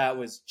 yeah, that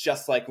was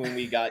just like when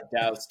we got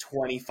doused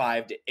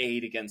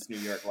 25-8 against New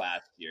York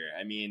last year.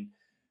 I mean,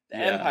 the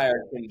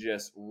Empire can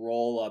just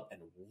roll up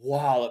and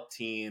wallop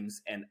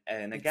teams. And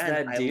again,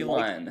 it's that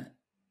D-line.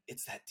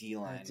 It's that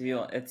D-line.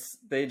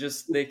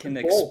 They can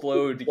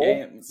explode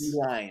games.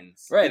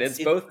 D-lines. Right,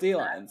 it's both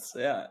D-lines.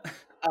 Yeah.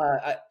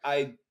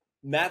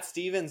 Matt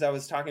Stevens, I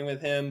was talking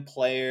with him,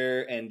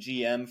 player and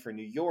GM for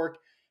New York,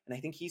 and I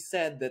think he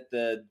said that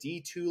the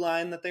D2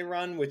 line that they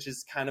run, which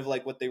is kind of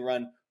like what they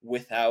run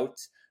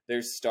without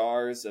their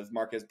stars of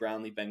Marcus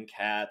Brownlee, Ben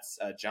Katz,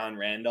 John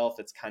Randolph,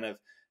 it's kind of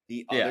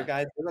the other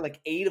guys. They were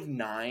like 8 of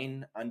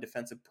 9 on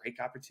defensive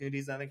break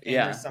opportunities, I think,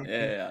 or something.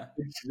 Yeah.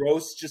 The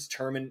Dross just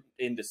turned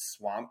into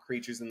swamp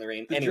creatures in the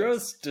rain. The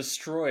Dross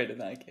destroyed in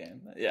that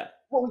game. Yeah.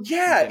 Well,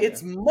 yeah,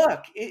 it's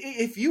muck.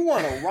 If you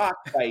want a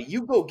rock fight,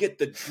 you go get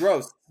the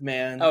Dross,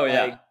 man. Oh,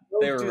 yeah.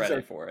 They were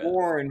ready for it.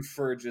 Born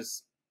for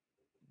just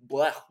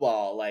blech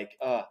ball. Like,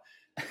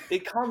 they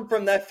come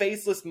from that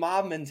faceless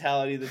mob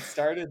mentality that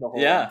started the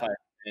whole Empire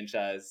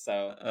franchise.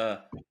 So,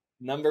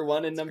 number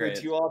 1 and number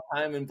 2 all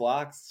time in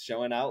blocks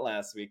showing out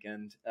last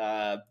weekend.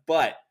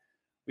 But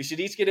we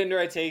should each get into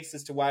our takes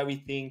as to why we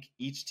think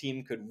each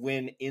team could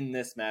win in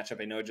this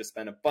matchup. I know I just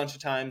spent a bunch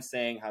of time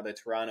saying how the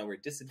Toronto were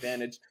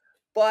disadvantaged,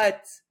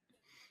 but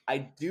I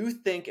do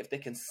think if they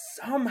can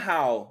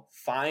somehow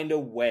find a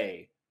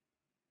way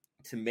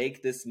to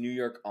make this New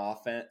York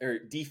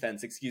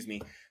defense,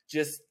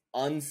 just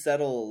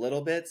unsettle a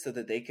little bit so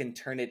that they can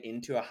turn it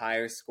into a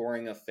higher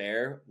scoring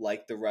affair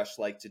like the Rush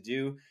like to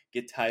do,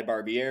 get Ty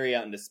Barbieri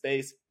out into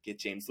space, get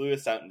James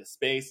Lewis out into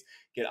space,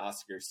 get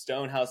Oscar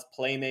Stonehouse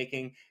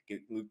playmaking, get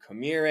Luke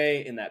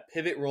Comire in that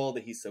pivot role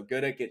that he's so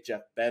good at, get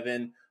Jeff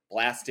Bevan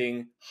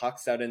blasting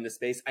Hucks out into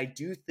space. I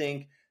do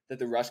think that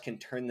the Rush can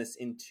turn this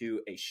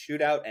into a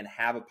shootout and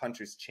have a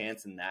puncher's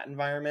chance in that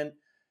environment.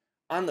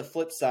 On the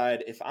flip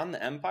side, if I'm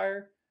the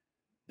Empire,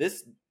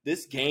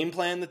 this game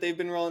plan that they've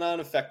been rolling out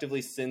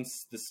effectively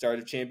since the start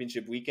of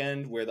championship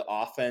weekend, where the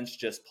offense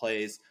just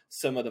plays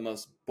some of the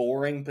most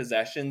boring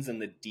possessions and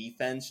the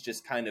defense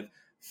just kind of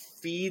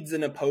feeds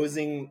an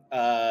opposing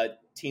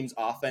team's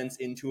offense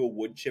into a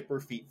wood chipper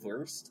feet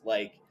first.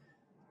 Like,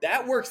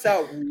 that works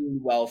out really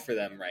well for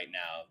them right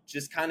now.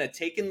 Just kind of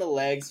taking the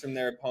legs from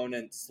their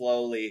opponent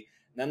slowly,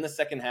 and then the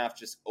second half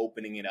just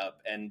opening it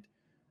up. And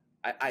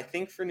I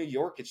think for New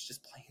York, it's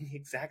just playing the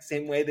exact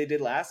same way they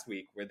did last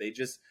week, where they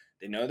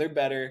know they're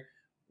better.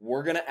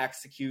 We're going to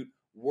execute.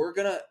 We're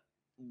going to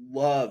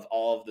love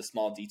all of the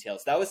small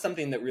details. That was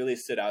something that really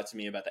stood out to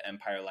me about the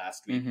Empire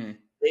last week. Mm-hmm.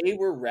 They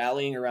were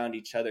rallying around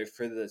each other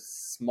for the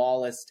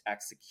smallest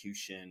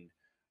execution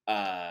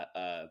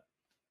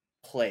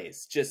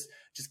plays. Just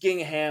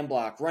getting a hand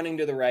block, running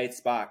to the right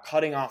spot,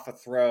 cutting off a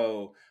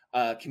throw,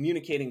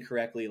 communicating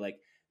correctly. Like,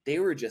 they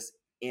were just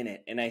in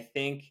it. And I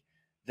think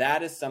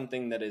that is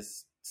something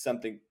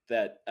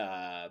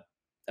that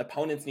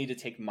opponents need to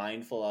take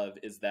mindful of,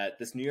 is that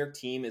this New York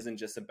team isn't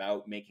just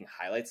about making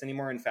highlights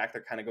anymore. In fact,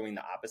 they're kind of going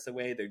the opposite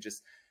way. They're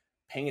just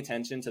paying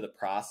attention to the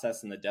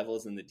process, and the devil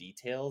is in the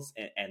details.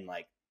 And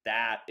like,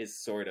 that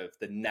is sort of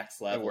the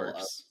next level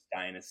of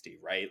dynasty,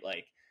 right?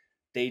 Like,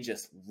 they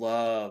just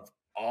love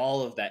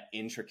all of that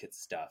intricate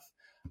stuff.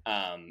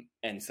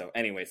 And so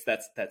anyways,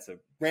 that's a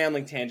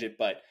rambling tangent,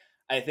 but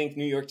I think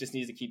New York just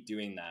needs to keep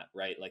doing that,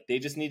 right? Like, they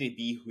just need to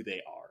be who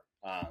they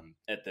are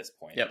at this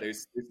point. Yep.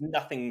 There's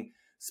nothing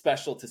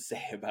special to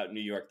say about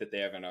New York that they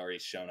haven't already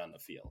shown on the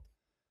field.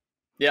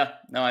 Yeah,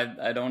 no,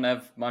 I don't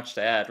have much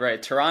to add.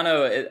 Right,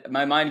 Toronto,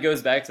 my mind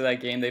goes back to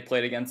that game they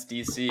played against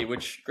DC,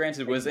 which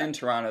granted was in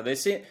Toronto. They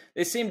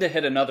seem to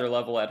hit another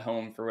level at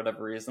home for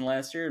whatever reason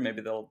last year.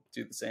 Maybe they'll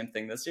do the same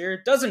thing this year.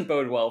 It doesn't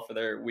bode well for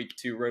their week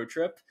 2 road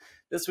trip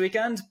this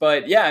weekend.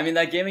 But yeah, I mean,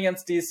 that game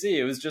against DC,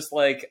 it was just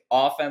like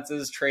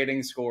offenses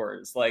trading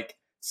scores. Like,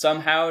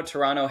 somehow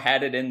Toronto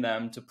had it in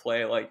them to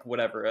play like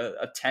whatever,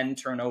 a 10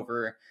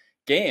 turnover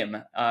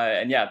game.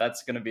 And yeah,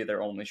 that's going to be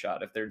their only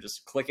shot if they're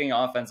just clicking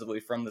offensively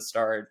from the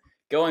start,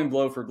 going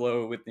blow for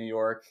blow with New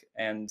York.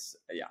 And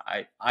yeah,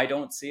 I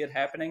don't see it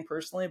happening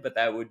personally, but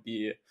that would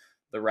be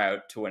the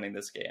route to winning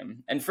this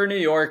game. And for New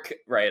York,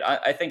 right,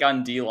 I think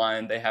on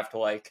D-line, they have to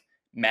like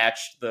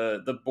match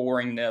the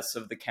boringness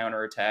of the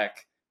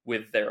counterattack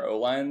with their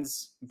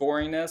O-line's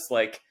boringness.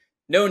 Like,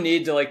 no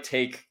need to like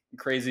take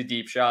crazy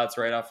deep shots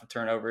right off of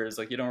turnovers.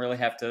 Like, you don't really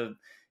have to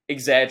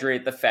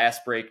exaggerate the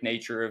fast break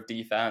nature of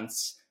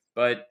defense,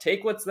 but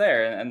take what's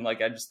there. And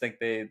like, I just think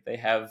they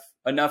have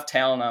enough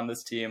talent on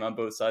this team on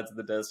both sides of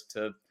the disc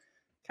to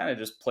kind of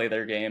just play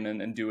their game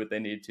and do what they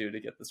need to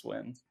get this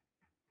win.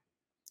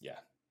 Yeah.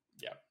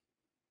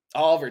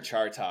 Oliver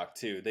Chartok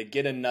too. They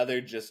get another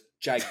just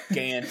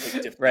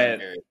gigantic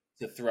defender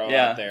to throw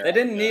out there. They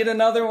didn't need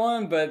another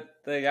one, but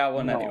they got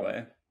one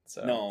anyway.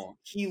 So no,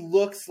 he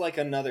looks like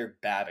another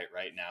Babbitt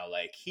right now.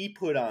 Like, he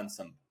put on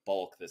some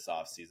bulk this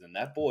offseason.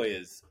 That boy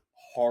is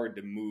hard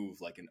to move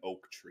like an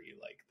oak tree.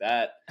 Like,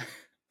 that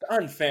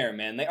unfair,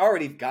 man. They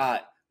already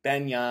got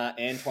Benya,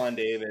 Antoine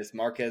Davis,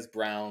 Marquez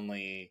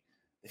Brownlee.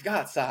 They've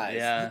got size.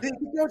 Yeah. They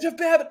know Jeff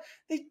Babbitt.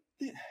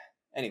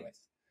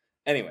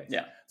 Anyways,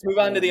 yeah. Let's move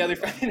on to the other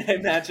Friday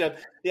night matchup.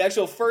 The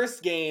actual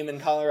first game in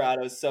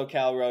Colorado's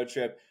SoCal road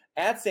trip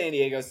at San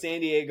Diego.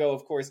 San Diego,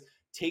 of course,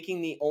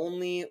 taking the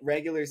only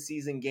regular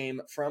season game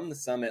from the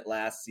Summit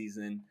last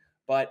season,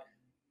 but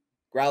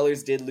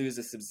Growlers did lose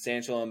a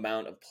substantial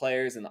amount of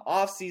players in the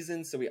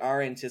offseason, so we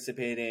are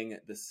anticipating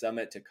the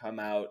Summit to come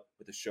out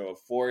with a show of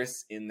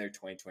force in their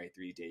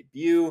 2023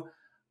 debut.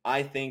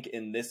 I think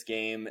in this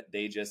game,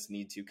 they just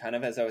need to, kind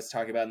of as I was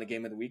talking about in the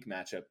Game of the Week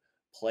matchup,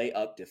 play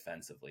up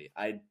defensively.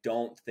 I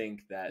don't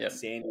think that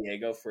San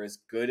Diego, for as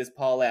good as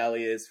Paul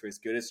Alley is, for as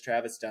good as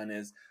Travis Dunn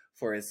is,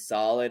 for as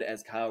solid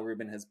as Kyle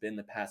Rubin has been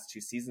the past 2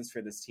 seasons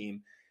for this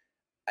team,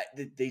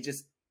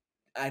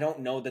 I don't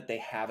know that they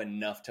have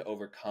enough to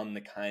overcome the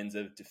kinds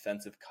of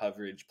defensive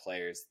coverage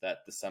players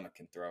that the Summit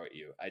can throw at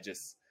you. I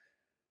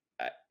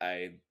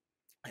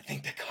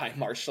think that Kai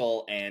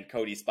Marshall and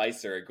Cody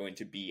Spicer are going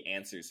to be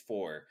answers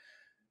for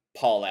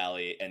Paul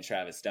Alley and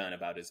Travis Dunn,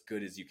 about as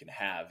good as you can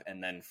have.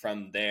 And then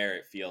from there,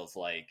 it feels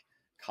like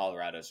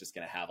Colorado is just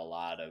going to have a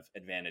lot of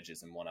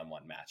advantages in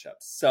one-on-one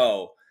matchups.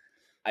 So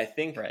I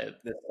think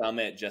the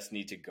Summit just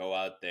need to go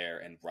out there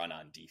and run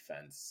on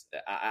defense.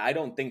 I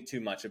don't think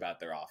too much about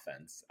their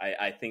offense.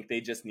 I think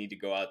they just need to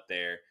go out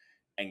there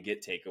and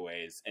get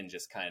takeaways and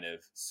just kind of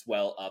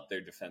swell up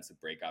their defensive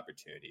break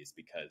opportunities,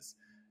 because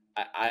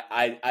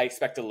I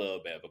expect a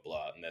little bit of a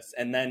blowout in this.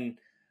 And then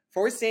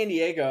for San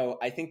Diego,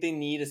 I think they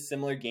need a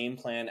similar game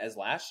plan as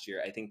last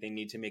year. I think they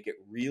need to make it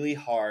really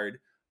hard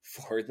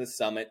for the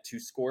Summit to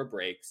score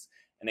breaks.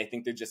 And I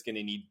think they're just going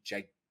to need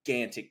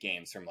gigantic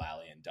games from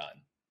Lally and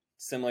Dunn.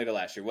 Similar to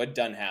last year. What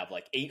Dunn have?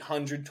 Like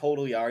 800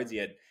 total yards. He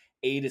had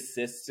 8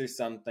 assists or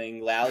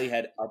something. Lally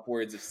had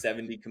upwards of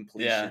 70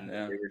 completions.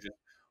 Yeah. They were just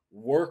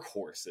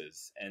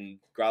workhorses. And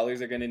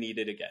Growlers are going to need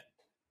it again.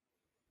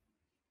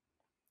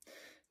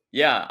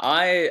 Yeah,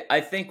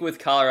 I think with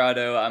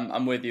Colorado,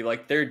 I'm with you.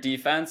 Like, their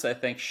defense, I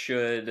think,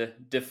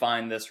 should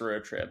define this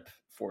road trip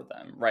for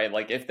them, right?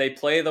 Like, if they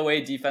play the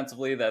way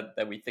defensively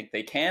that we think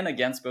they can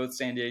against both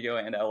San Diego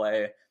and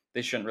LA,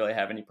 they shouldn't really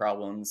have any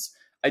problems.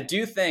 I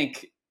do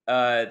think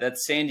that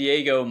San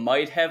Diego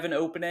might have an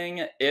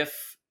opening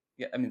if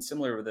I mean,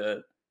 similar with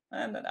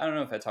and I don't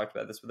know if I talked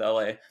about this with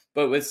LA,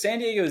 but with San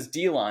Diego's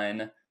D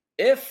line,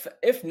 if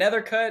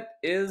Nethercutt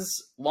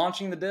is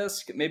launching the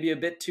disc maybe a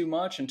bit too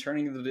much and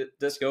turning the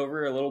disc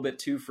over a little bit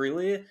too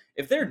freely,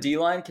 if their D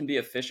line can be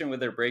efficient with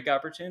their break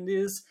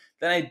opportunities,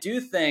 then I do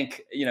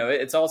think,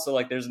 it's also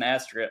like there's an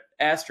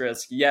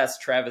asterisk. Yes,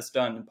 Travis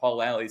Dunn and Paul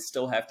Lally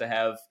still have to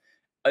have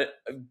a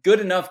good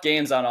enough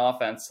games on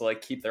offense to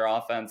like keep their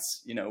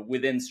offense,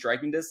 within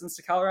striking distance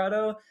to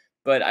Colorado.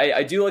 But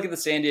I do look at the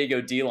San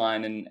Diego D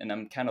line, and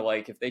I'm kind of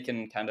like, if they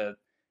can kind of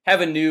have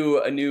a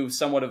new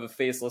somewhat of a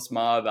faceless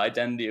mob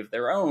identity of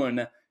their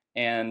own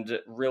and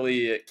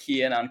really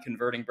key in on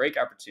converting break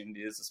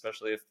opportunities,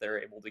 especially if they're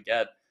able to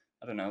get,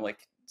 I don't know,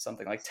 like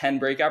something like 10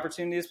 break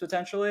opportunities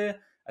potentially,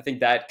 I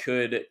think that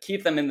could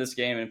keep them in this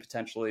game and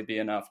potentially be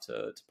enough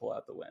to pull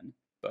out the win.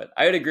 But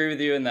I would agree with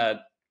you in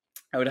that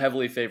I would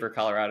heavily favor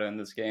Colorado in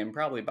this game,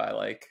 probably by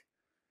like,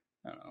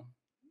 I don't know,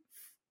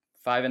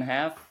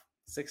 5.5,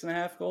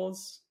 6.5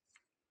 goals.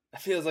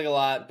 That feels like a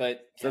lot,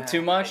 but is that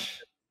too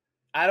much?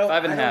 I don't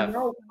 5.5.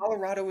 know.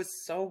 Colorado was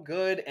so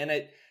good, and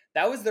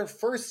that was their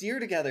first year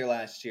together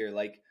last year.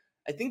 Like,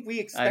 I think we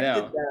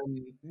expected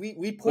them.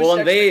 We pushed. Well,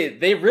 and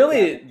they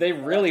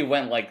really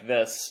went like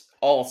this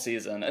all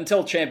season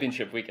until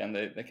championship weekend.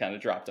 They kind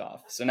of dropped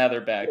off. So now they're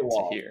back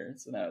to here.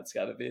 So now it's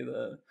got to be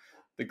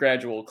the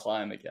gradual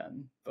climb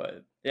again.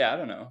 But yeah, I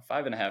don't know.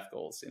 5.5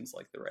 goals seems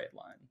like the right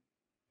line.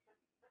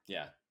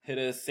 Yeah, hit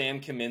a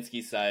Sam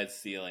Kaminsky side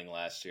ceiling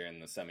last year in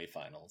the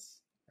semifinals.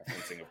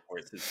 Referencing, of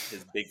course,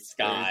 his big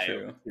sky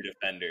of two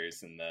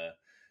defenders in the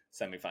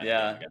semifinal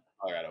game against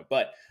Colorado.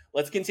 But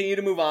let's continue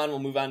to move on. We'll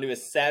move on to a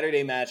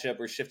Saturday matchup.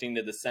 We're shifting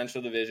to the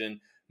Central Division.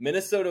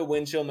 Minnesota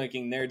Wind Chill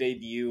making their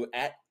debut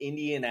at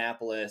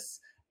Indianapolis.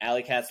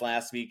 Alley Cats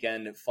last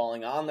weekend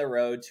falling on the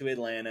road to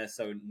Atlanta,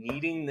 so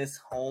needing this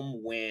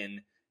home win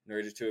in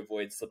order to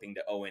avoid slipping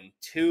to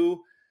 0-2.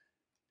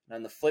 And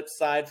on the flip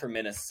side for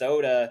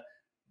Minnesota,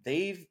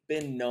 they've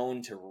been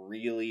known to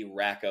really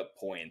rack up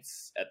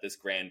points at this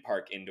Grand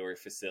Park indoor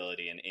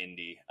facility in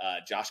Indy.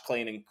 Josh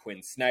Clayton and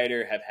Quinn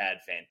Snyder have had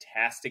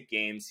fantastic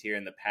games here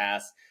in the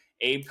past.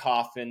 Abe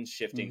Coffin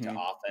shifting to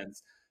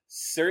offense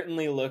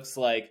certainly looks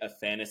like a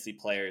fantasy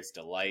player's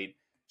delight.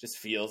 Just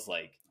feels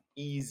like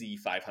easy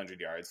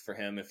 500 yards for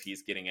him if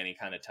he's getting any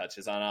kind of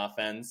touches on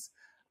offense.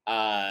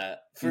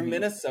 For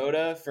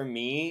Minnesota, for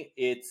me,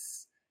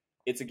 it's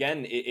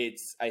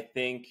I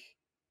think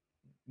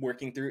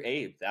working through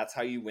Abe. That's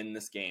how you win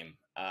this game.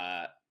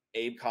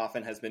 Abe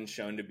Coffin has been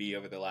shown to be,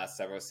 over the last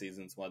several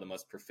seasons, one of the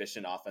most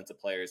proficient offensive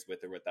players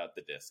with or without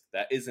the disc.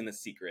 That isn't a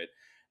secret.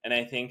 And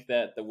I think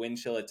that the Wind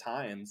Chill at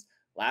times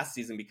last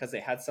season, because they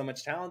had so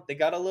much talent, they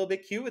got a little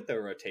bit cute with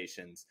their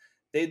rotations.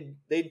 They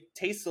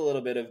taste a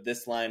little bit of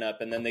this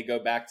lineup, and then they go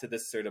back to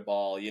this sort of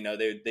ball.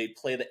 They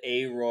play the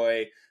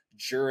A-Roy,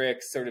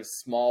 Jurek sort of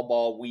small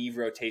ball weave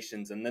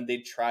rotations, and then they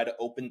try to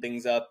open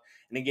things up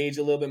and engage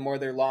a little bit more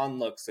of their long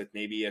looks with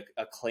maybe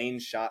a clean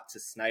shot to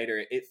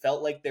Snyder. It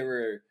felt like there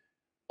were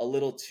a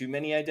little too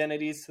many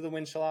identities to the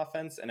Wind Chill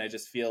offense, and I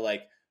just feel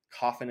like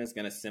Coffin is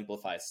going to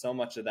simplify so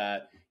much of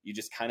that. You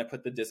just kind of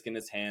put the disc in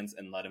his hands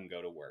and let him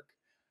go to work.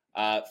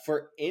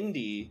 For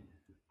Indy,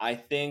 I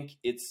think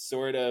it's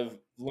sort of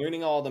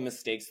learning all the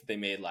mistakes that they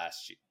made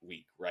last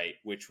week, right?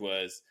 Which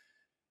was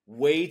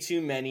way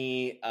too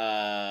many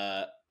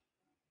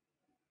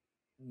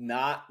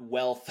not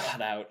well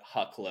thought out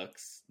huck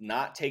looks,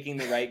 not taking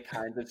the right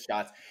kinds of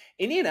shots.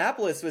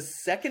 Indianapolis was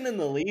second in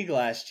the league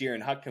last year in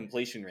huck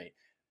completion rate.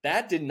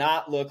 That did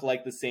not look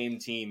like the same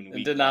team.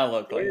 It did not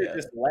look like it.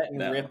 Just letting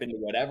rip into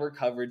whatever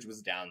coverage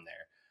was down there.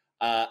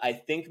 I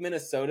think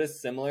Minnesota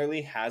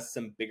similarly has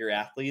some bigger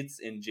athletes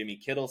in Jimmy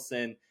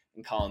Kittleson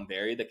and Colin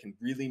Berry that can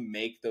really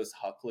make those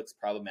huck looks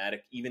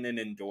problematic, even in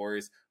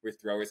indoors where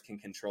throwers can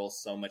control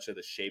so much of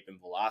the shape and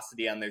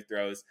velocity on their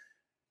throws.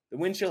 The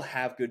Wind Chill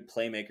have good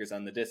playmakers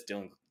on the disc.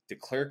 Dylan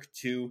DeClercq,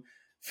 too,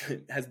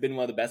 has been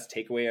one of the best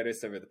takeaway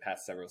artists over the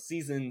past several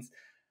seasons.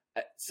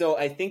 So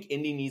I think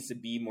Indy needs to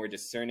be more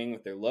discerning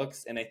with their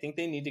looks, and I think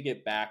they need to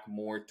get back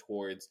more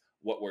towards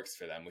what works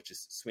for them, which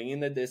is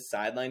swinging the disc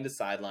sideline to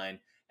sideline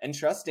and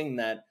trusting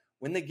that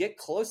when they get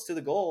close to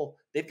the goal,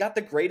 they've got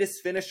the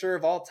greatest finisher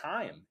of all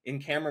time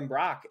in Cameron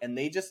Brock, and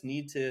they just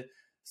need to,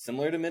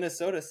 similar to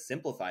Minnesota,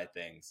 simplify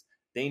things.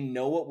 They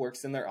know what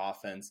works in their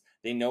offense.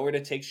 They know where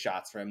to take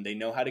shots from. They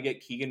know how to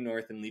get Keegan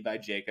North and Levi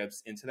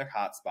Jacobs into their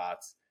hot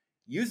spots.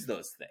 Use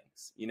those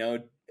things,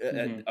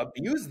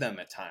 abuse them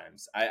at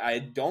times. I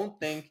don't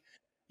think,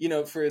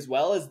 for as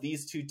well as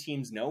these two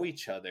teams know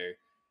each other,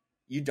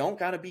 you don't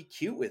got to be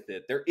cute with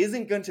it. There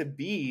isn't going to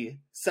be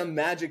some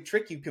magic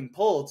trick you can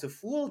pull to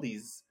fool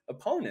these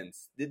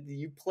opponents.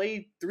 You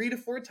play 3 to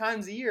 4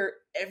 times a year,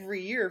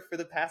 every year for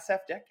the past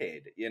half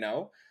decade,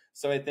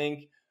 So I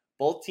think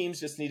both teams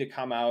just need to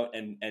come out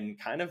and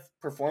kind of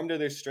perform to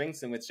their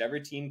strengths, and whichever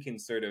team can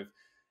sort of,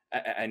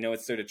 I know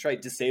it's sort of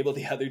trite, disable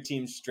the other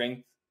team's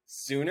strength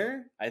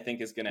sooner, I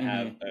think is going to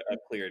have a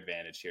clear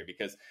advantage here,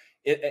 because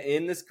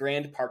in this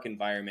Grand Park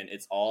environment,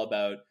 it's all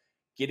about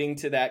getting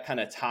to that kind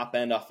of top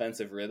end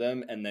offensive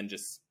rhythm and then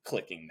just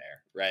clicking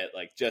there, right?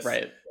 Like just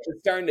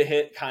starting to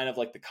hit kind of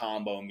like the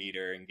combo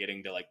meter and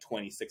getting to like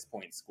 26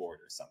 points scored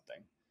or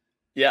something.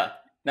 Yeah.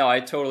 No, I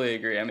totally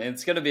agree. I mean,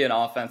 it's going to be an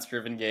offense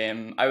driven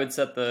game. I would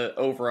set the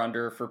over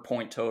under for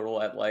point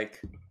total at like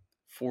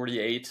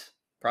 48,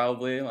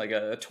 probably like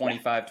a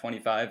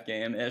 25-25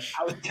 game ish.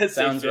 I was just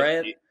sounds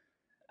right.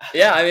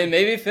 Yeah, I mean,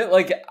 maybe fit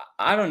like,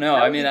 I don't know.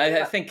 I mean,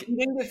 I think we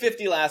didn't get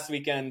 50 last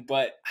weekend,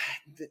 but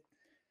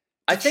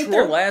I think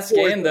their last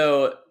game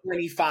though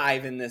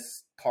 25 in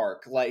this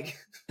park, like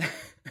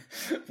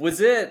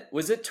was it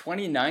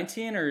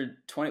 2019 or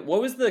 20?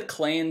 What was the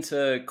Klain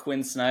to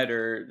Quinn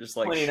Snyder just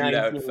like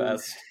shootout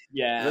fest?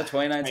 Yeah, was it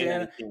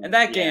 2019? And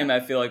that game I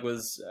feel like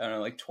was, I don't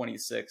know, like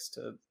 26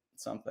 to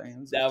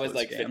something. That was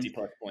like game. 50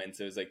 plus points.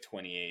 It was like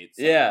 28.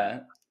 Something. Yeah.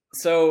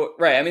 So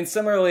right. I mean,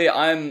 similarly,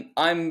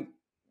 I'm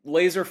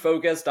laser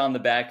focused on the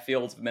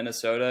backfield of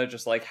Minnesota,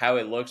 just like how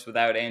it looks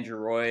without Andrew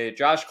Roy.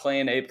 Josh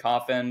Klain, Abe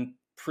Coffin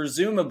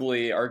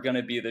presumably are going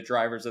to be the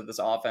drivers of this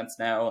offense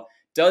now.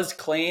 Does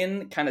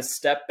Klain kind of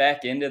step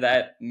back into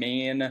that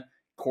main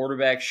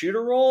quarterback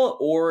shooter role,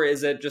 or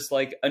is it just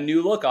like a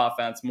new look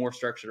offense more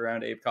structured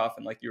around Abe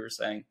Coffin, like you were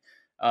saying?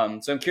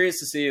 So I'm curious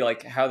to see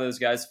like how those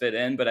guys fit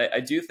in, but I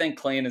do think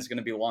Klain is going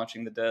to be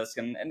launching the disc,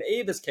 and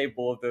Abe is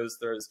capable of those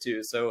throws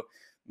too. So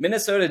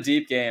Minnesota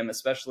deep game,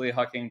 especially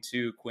hucking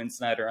to Quinn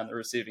Snyder on the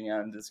receiving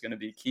end, is going to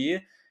be key.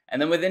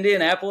 And then with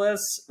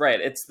Indianapolis, right,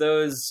 it's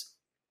those.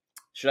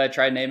 Should I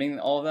try naming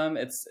all of them?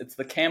 It's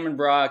the Cameron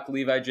Brock,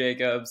 Levi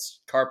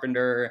Jacobs,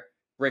 Carpenter,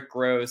 Rick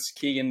Gross,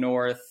 Keegan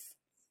North.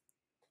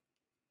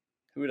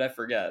 Who would I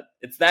forget?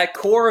 It's that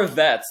core of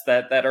vets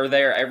that are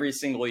there every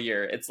single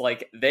year. It's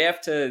like they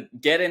have to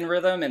get in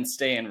rhythm and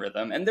stay in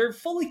rhythm, and they're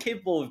fully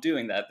capable of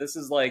doing that. This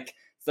is like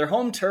it's their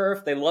home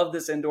turf. They love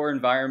this indoor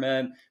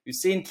environment. We've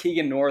seen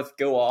Keegan North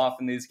go off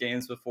in these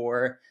games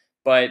before,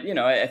 but you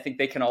know, I think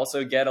they can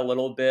also get a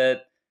little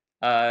bit.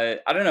 I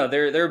don't know.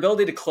 Their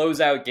ability to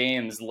close out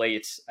games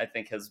late, I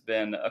think, has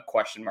been a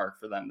question mark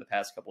for them the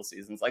past couple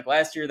seasons. Like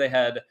last year, they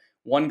had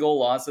 1-goal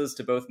losses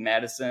to both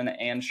Madison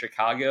and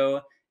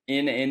Chicago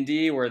in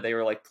Indy, where they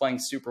were like playing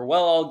super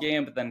well all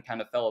game, but then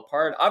kind of fell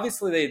apart.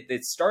 Obviously, they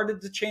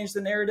started to change the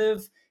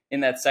narrative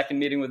in that second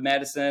meeting with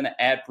Madison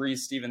at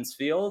Breeze Stevens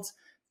Field.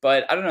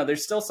 But I don't know.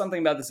 There's still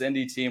something about this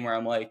Indy team where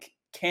I'm like,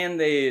 can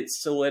they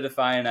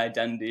solidify an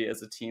identity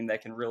as a team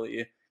that can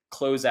really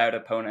close out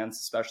opponents,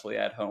 especially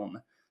at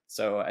home?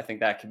 So I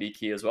think that could be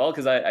key as well,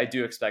 because I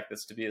do expect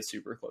this to be a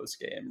super close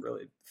game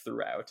really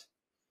throughout.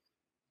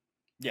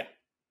 Yeah.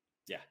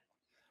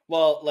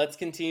 Well, let's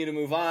continue to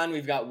move on.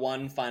 We've got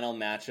one final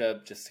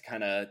matchup just to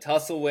kind of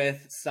tussle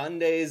with.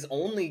 Sunday's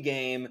only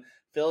game,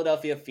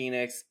 Philadelphia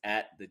Phoenix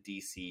at the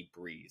DC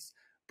Breeze.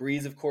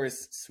 Breeze, of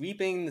course,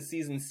 sweeping the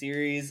season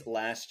series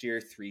last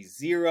year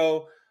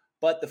 3-0,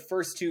 but the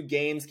first two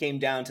games came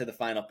down to the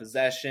final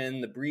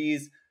possession. The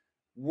Breeze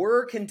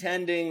were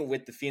contending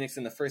with the Phoenix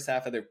in the first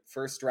half of their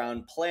first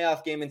round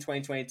playoff game in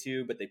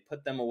 2022, but they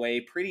put them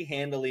away pretty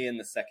handily in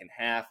the second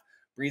half.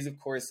 Breeze, of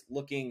course,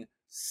 looking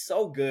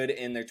so good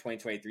in their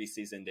 2023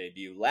 season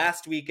debut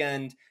last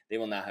weekend. They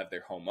will now have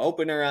their home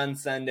opener on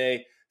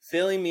Sunday.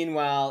 Philly,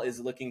 meanwhile, is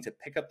looking to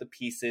pick up the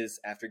pieces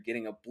after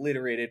getting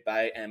obliterated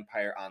by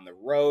Empire on the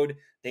road.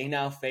 They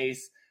now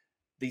face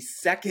the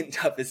second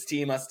toughest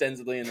team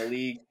ostensibly in the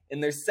league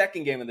in their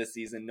second game of the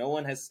season. No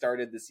one has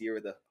started this year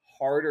with a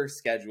harder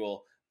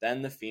schedule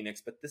than the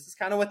Phoenix, but this is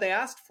kind of what they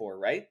asked for,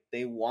 right?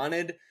 They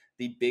wanted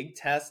the big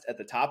test at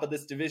the top of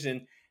this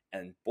division,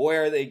 and boy,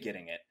 are they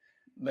getting it.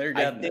 They're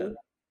getting it.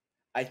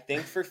 I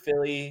think for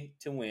Philly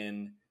to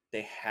win,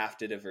 they have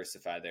to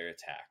diversify their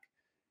attack.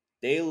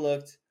 They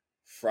looked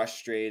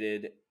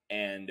frustrated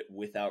and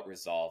without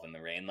resolve in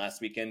the rain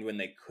last weekend when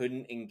they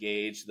couldn't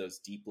engage those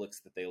deep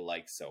looks that they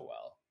like so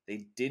well.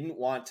 They didn't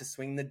want to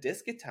swing the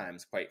disc at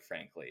times, quite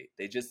frankly.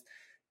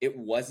 It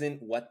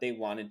wasn't what they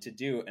wanted to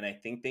do, and I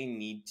think they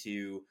need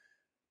to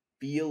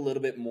be a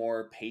little bit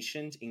more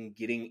patient in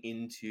getting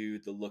into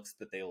the looks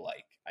that they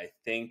like. I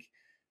think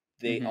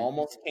they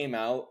almost came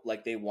out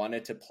like they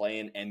wanted to play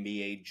an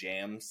NBA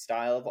Jam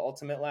style of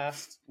Ultimate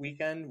last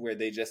weekend, where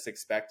they just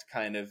expect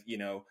kind of,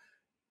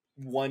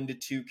 1 to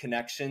 2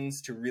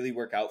 connections to really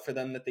work out for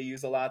them that they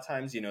use a lot of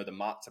times. The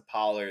Mott to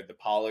Pollard, the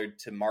Pollard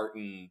to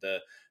Martin, the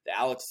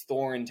Alex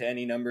Thorne to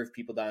any number of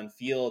people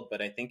downfield.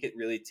 But I think it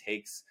really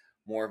takes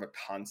more of a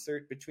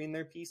concert between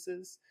their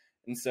pieces.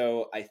 And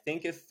so I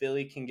think if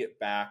Philly can get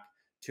back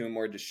to a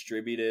more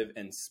distributive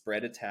and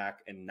spread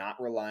attack and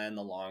not rely on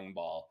the long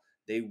ball,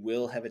 they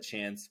will have a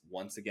chance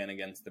once again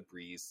against the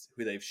Breeze,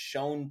 who they've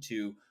shown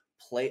to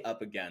play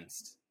up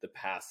against the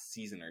past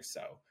season or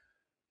so.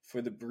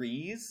 For the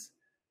Breeze,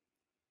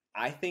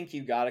 I think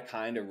you got to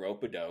kind of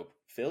rope-a-dope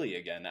Philly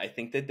again. I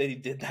think that they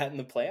did that in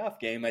the playoff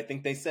game. I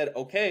think they said,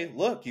 okay,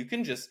 look, you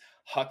can just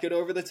huck it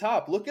over the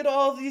top. Look at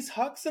all these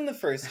hucks in the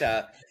first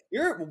half.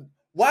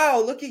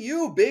 Wow, look at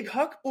you, big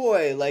huck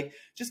boy. Like,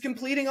 just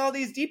completing all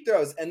these deep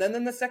throws. And then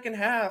in the second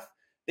half,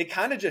 they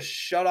kind of just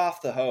shut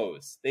off the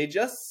hose. They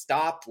just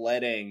stopped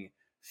letting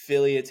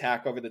Philly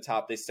attack over the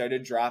top. They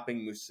started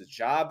dropping Musa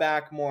Ja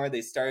back more.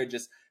 They started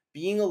just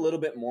being a little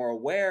bit more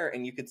aware.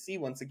 And you could see,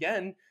 once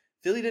again,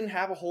 Philly didn't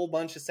have a whole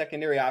bunch of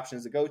secondary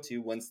options to go to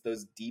once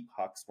those deep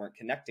hucks weren't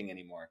connecting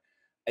anymore.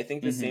 I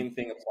think the same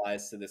thing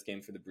applies to this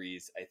game for the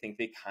Breeze. I think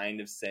they kind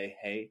of say,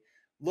 hey,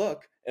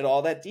 look at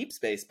all that deep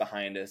space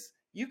behind us.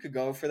 You could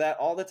go for that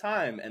all the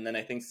time. And then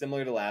I think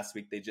similar to last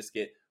week, they just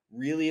get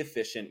really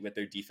efficient with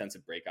their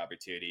defensive break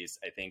opportunities.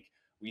 I think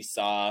we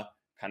saw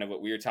kind of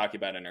what we were talking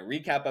about in our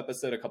recap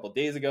episode a couple of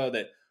days ago,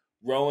 that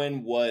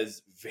Rowan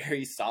was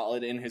very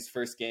solid in his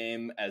first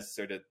game as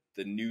sort of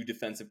the new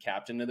defensive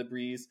captain of the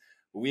Breeze.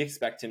 But we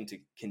expect him to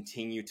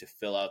continue to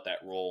fill out that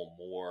role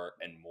more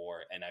and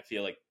more. And I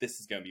feel like this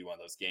is going to be one of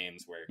those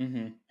games where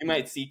you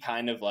might see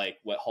kind of like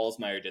what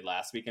Holzmeier did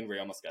last weekend, where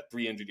he almost got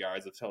 300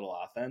 yards of total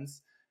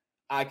offense.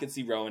 I could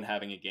see Rowan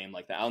having a game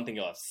like that. I don't think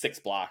he'll have 6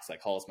 blocks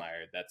like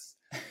Holzmeier. It's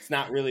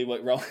not really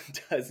what Rowan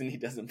does, and he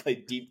doesn't play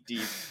deep.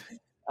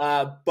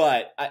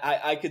 But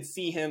I could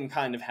see him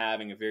kind of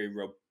having a very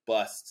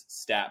robust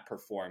stat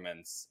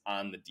performance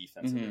on the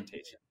defensive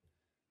rotation.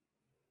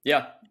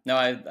 Yeah, no,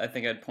 I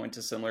think I'd point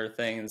to similar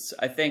things.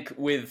 I think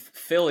with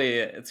Philly,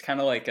 it's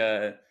kind of like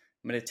I'm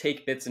going to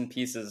take bits and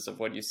pieces of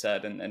what you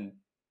said and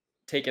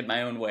take it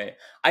my own way.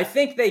 I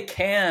think they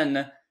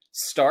can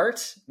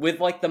start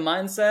with like the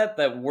mindset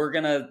that we're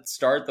going to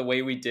start the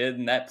way we did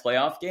in that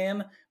playoff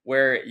game,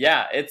 where,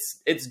 yeah,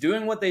 it's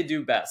doing what they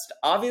do best.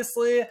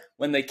 Obviously,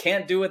 when they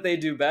can't do what they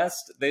do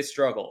best, they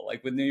struggle.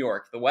 Like with New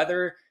York, the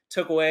weather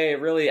took away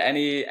really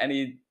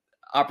any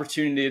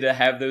opportunity to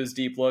have those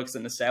deep looks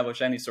and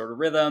establish any sort of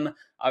rhythm.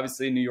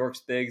 Obviously, New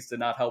York's bigs did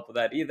not help with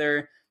that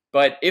either.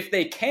 But if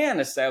they can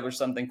establish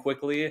something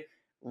quickly,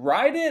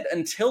 ride it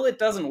until it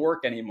doesn't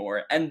work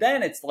anymore. And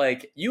then it's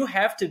like, you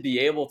have to be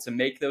able to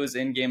make those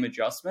in-game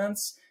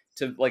adjustments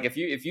to, like, if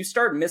you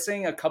start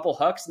missing a couple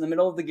hucks in the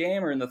middle of the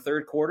game or in the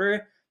third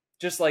quarter,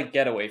 just like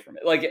get away from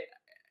it. Like,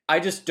 I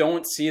just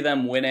don't see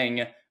them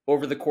winning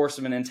over the course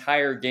of an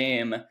entire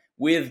game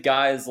with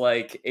guys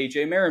like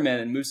AJ Merriman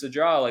and Musa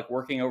Ja, like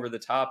working over the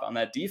top on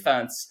that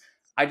defense.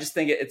 I just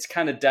think it's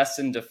kind of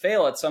destined to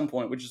fail at some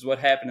point, which is what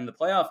happened in the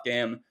playoff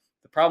game.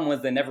 The problem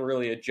was they never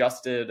really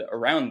adjusted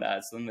around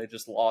that. So then they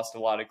just lost a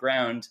lot of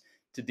ground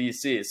to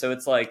DC. So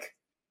it's like,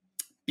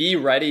 be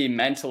ready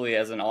mentally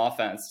as an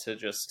offense to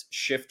just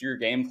shift your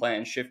game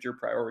plan, shift your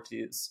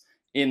priorities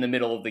in the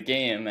middle of the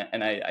game.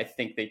 And I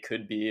think they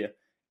could be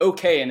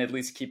okay in at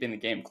least keeping the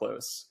game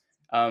close.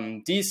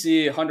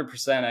 DC,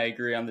 100%, I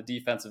agree on the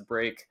defensive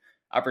break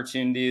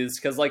opportunities,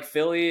 because like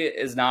Philly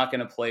is not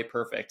going to play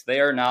perfect. They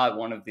are not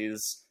one of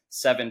these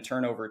 7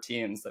 turnover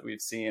teams that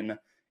we've seen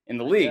in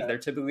the league. They're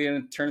typically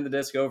going to turn the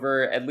disc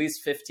over at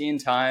least 15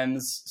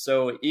 times.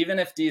 So even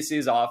if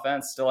DC's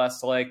offense still has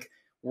to like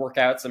work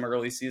out some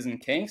early season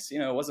kinks, you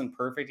know, it wasn't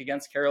perfect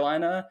against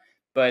Carolina,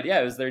 but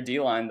yeah, it was their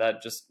D-line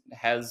that just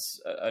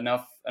has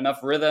enough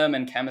rhythm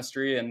and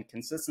chemistry and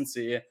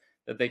consistency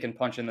that they can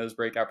punch in those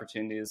break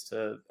opportunities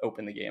to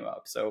open the game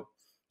up. So,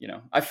 you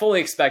know, I fully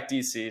expect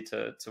DC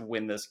to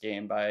win this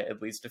game by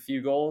at least a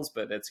few goals,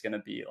 but it's going to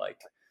be like,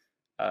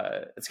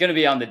 it's going to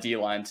be on the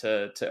D-line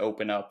to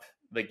open up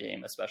the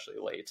game, especially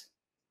late.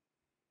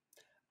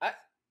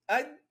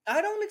 I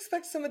don't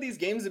expect some of these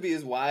games to be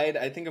as wide,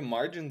 I think, of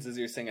margins as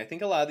you're saying. I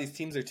think a lot of these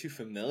teams are too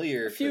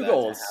familiar a few for that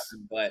goals to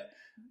happen, but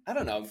I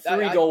don't know.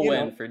 3-goal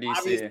win for DC.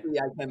 Obviously,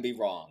 I can be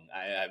wrong.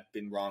 I've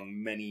been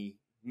wrong many.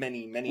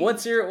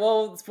 What's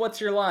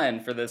your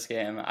line for this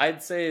game?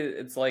 I'd say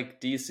it's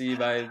like DC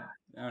by,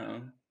 I don't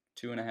know,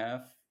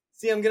 2.5.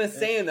 See, I'm gonna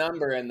say a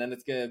number, and then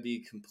it's gonna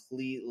be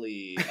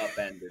completely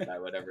upended by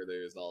whatever the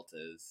result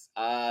is.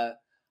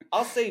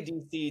 I'll say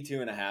DC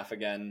 2.5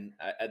 again.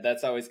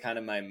 That's always kind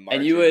of my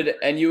margin.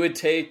 And you would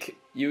take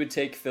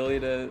Philly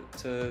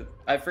to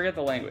I forget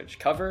the language.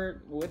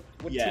 Cover what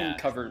team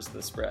covers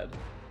the spread?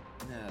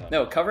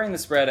 No, covering the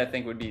spread I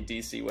think would be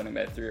DC winning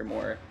by 3 or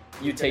more.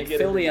 You take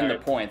Philly and the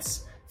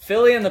points.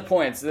 Philly and the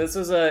points. It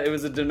was a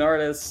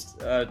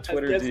Denardis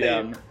Twitter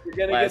DM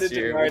last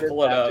year. We'll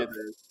pull it up.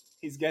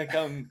 He's gonna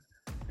come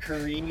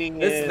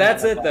careening in.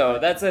 That's it though.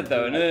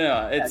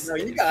 No. It's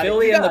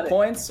Philly and the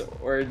points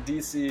or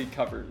DC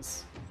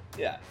covers.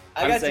 Yeah,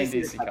 I got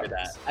DC to cover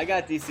that. I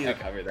got DC to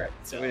cover that.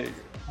 So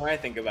when I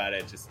think about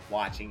it, just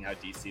watching how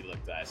DC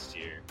looked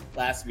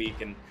last week,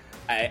 and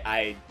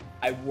I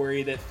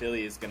worry that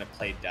Philly is going to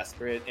play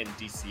desperate, and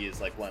DC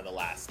is like one of the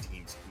last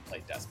teams you can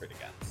play desperate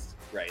against,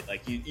 right?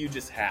 Like you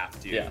just have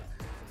to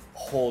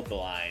hold the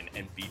line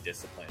and be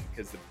disciplined,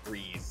 because the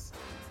Breeze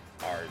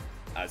are,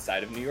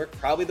 outside of New York,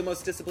 probably the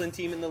most disciplined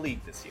team in the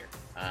league this year.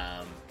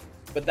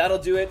 But that'll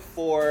do it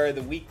for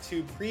the Week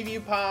 2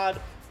 preview pod.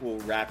 We're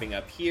wrapping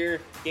up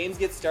here. Games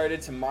get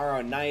started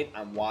tomorrow night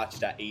on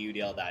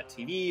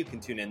watch.audl.tv. You can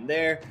tune in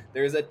there.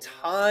 There's a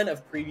ton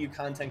of preview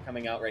content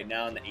coming out right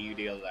now on the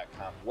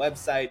audl.com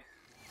website.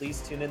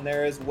 Please tune in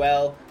there as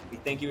well. We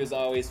thank you as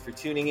always for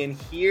tuning in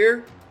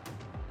here.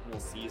 We'll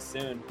see you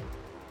soon.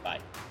 Bye.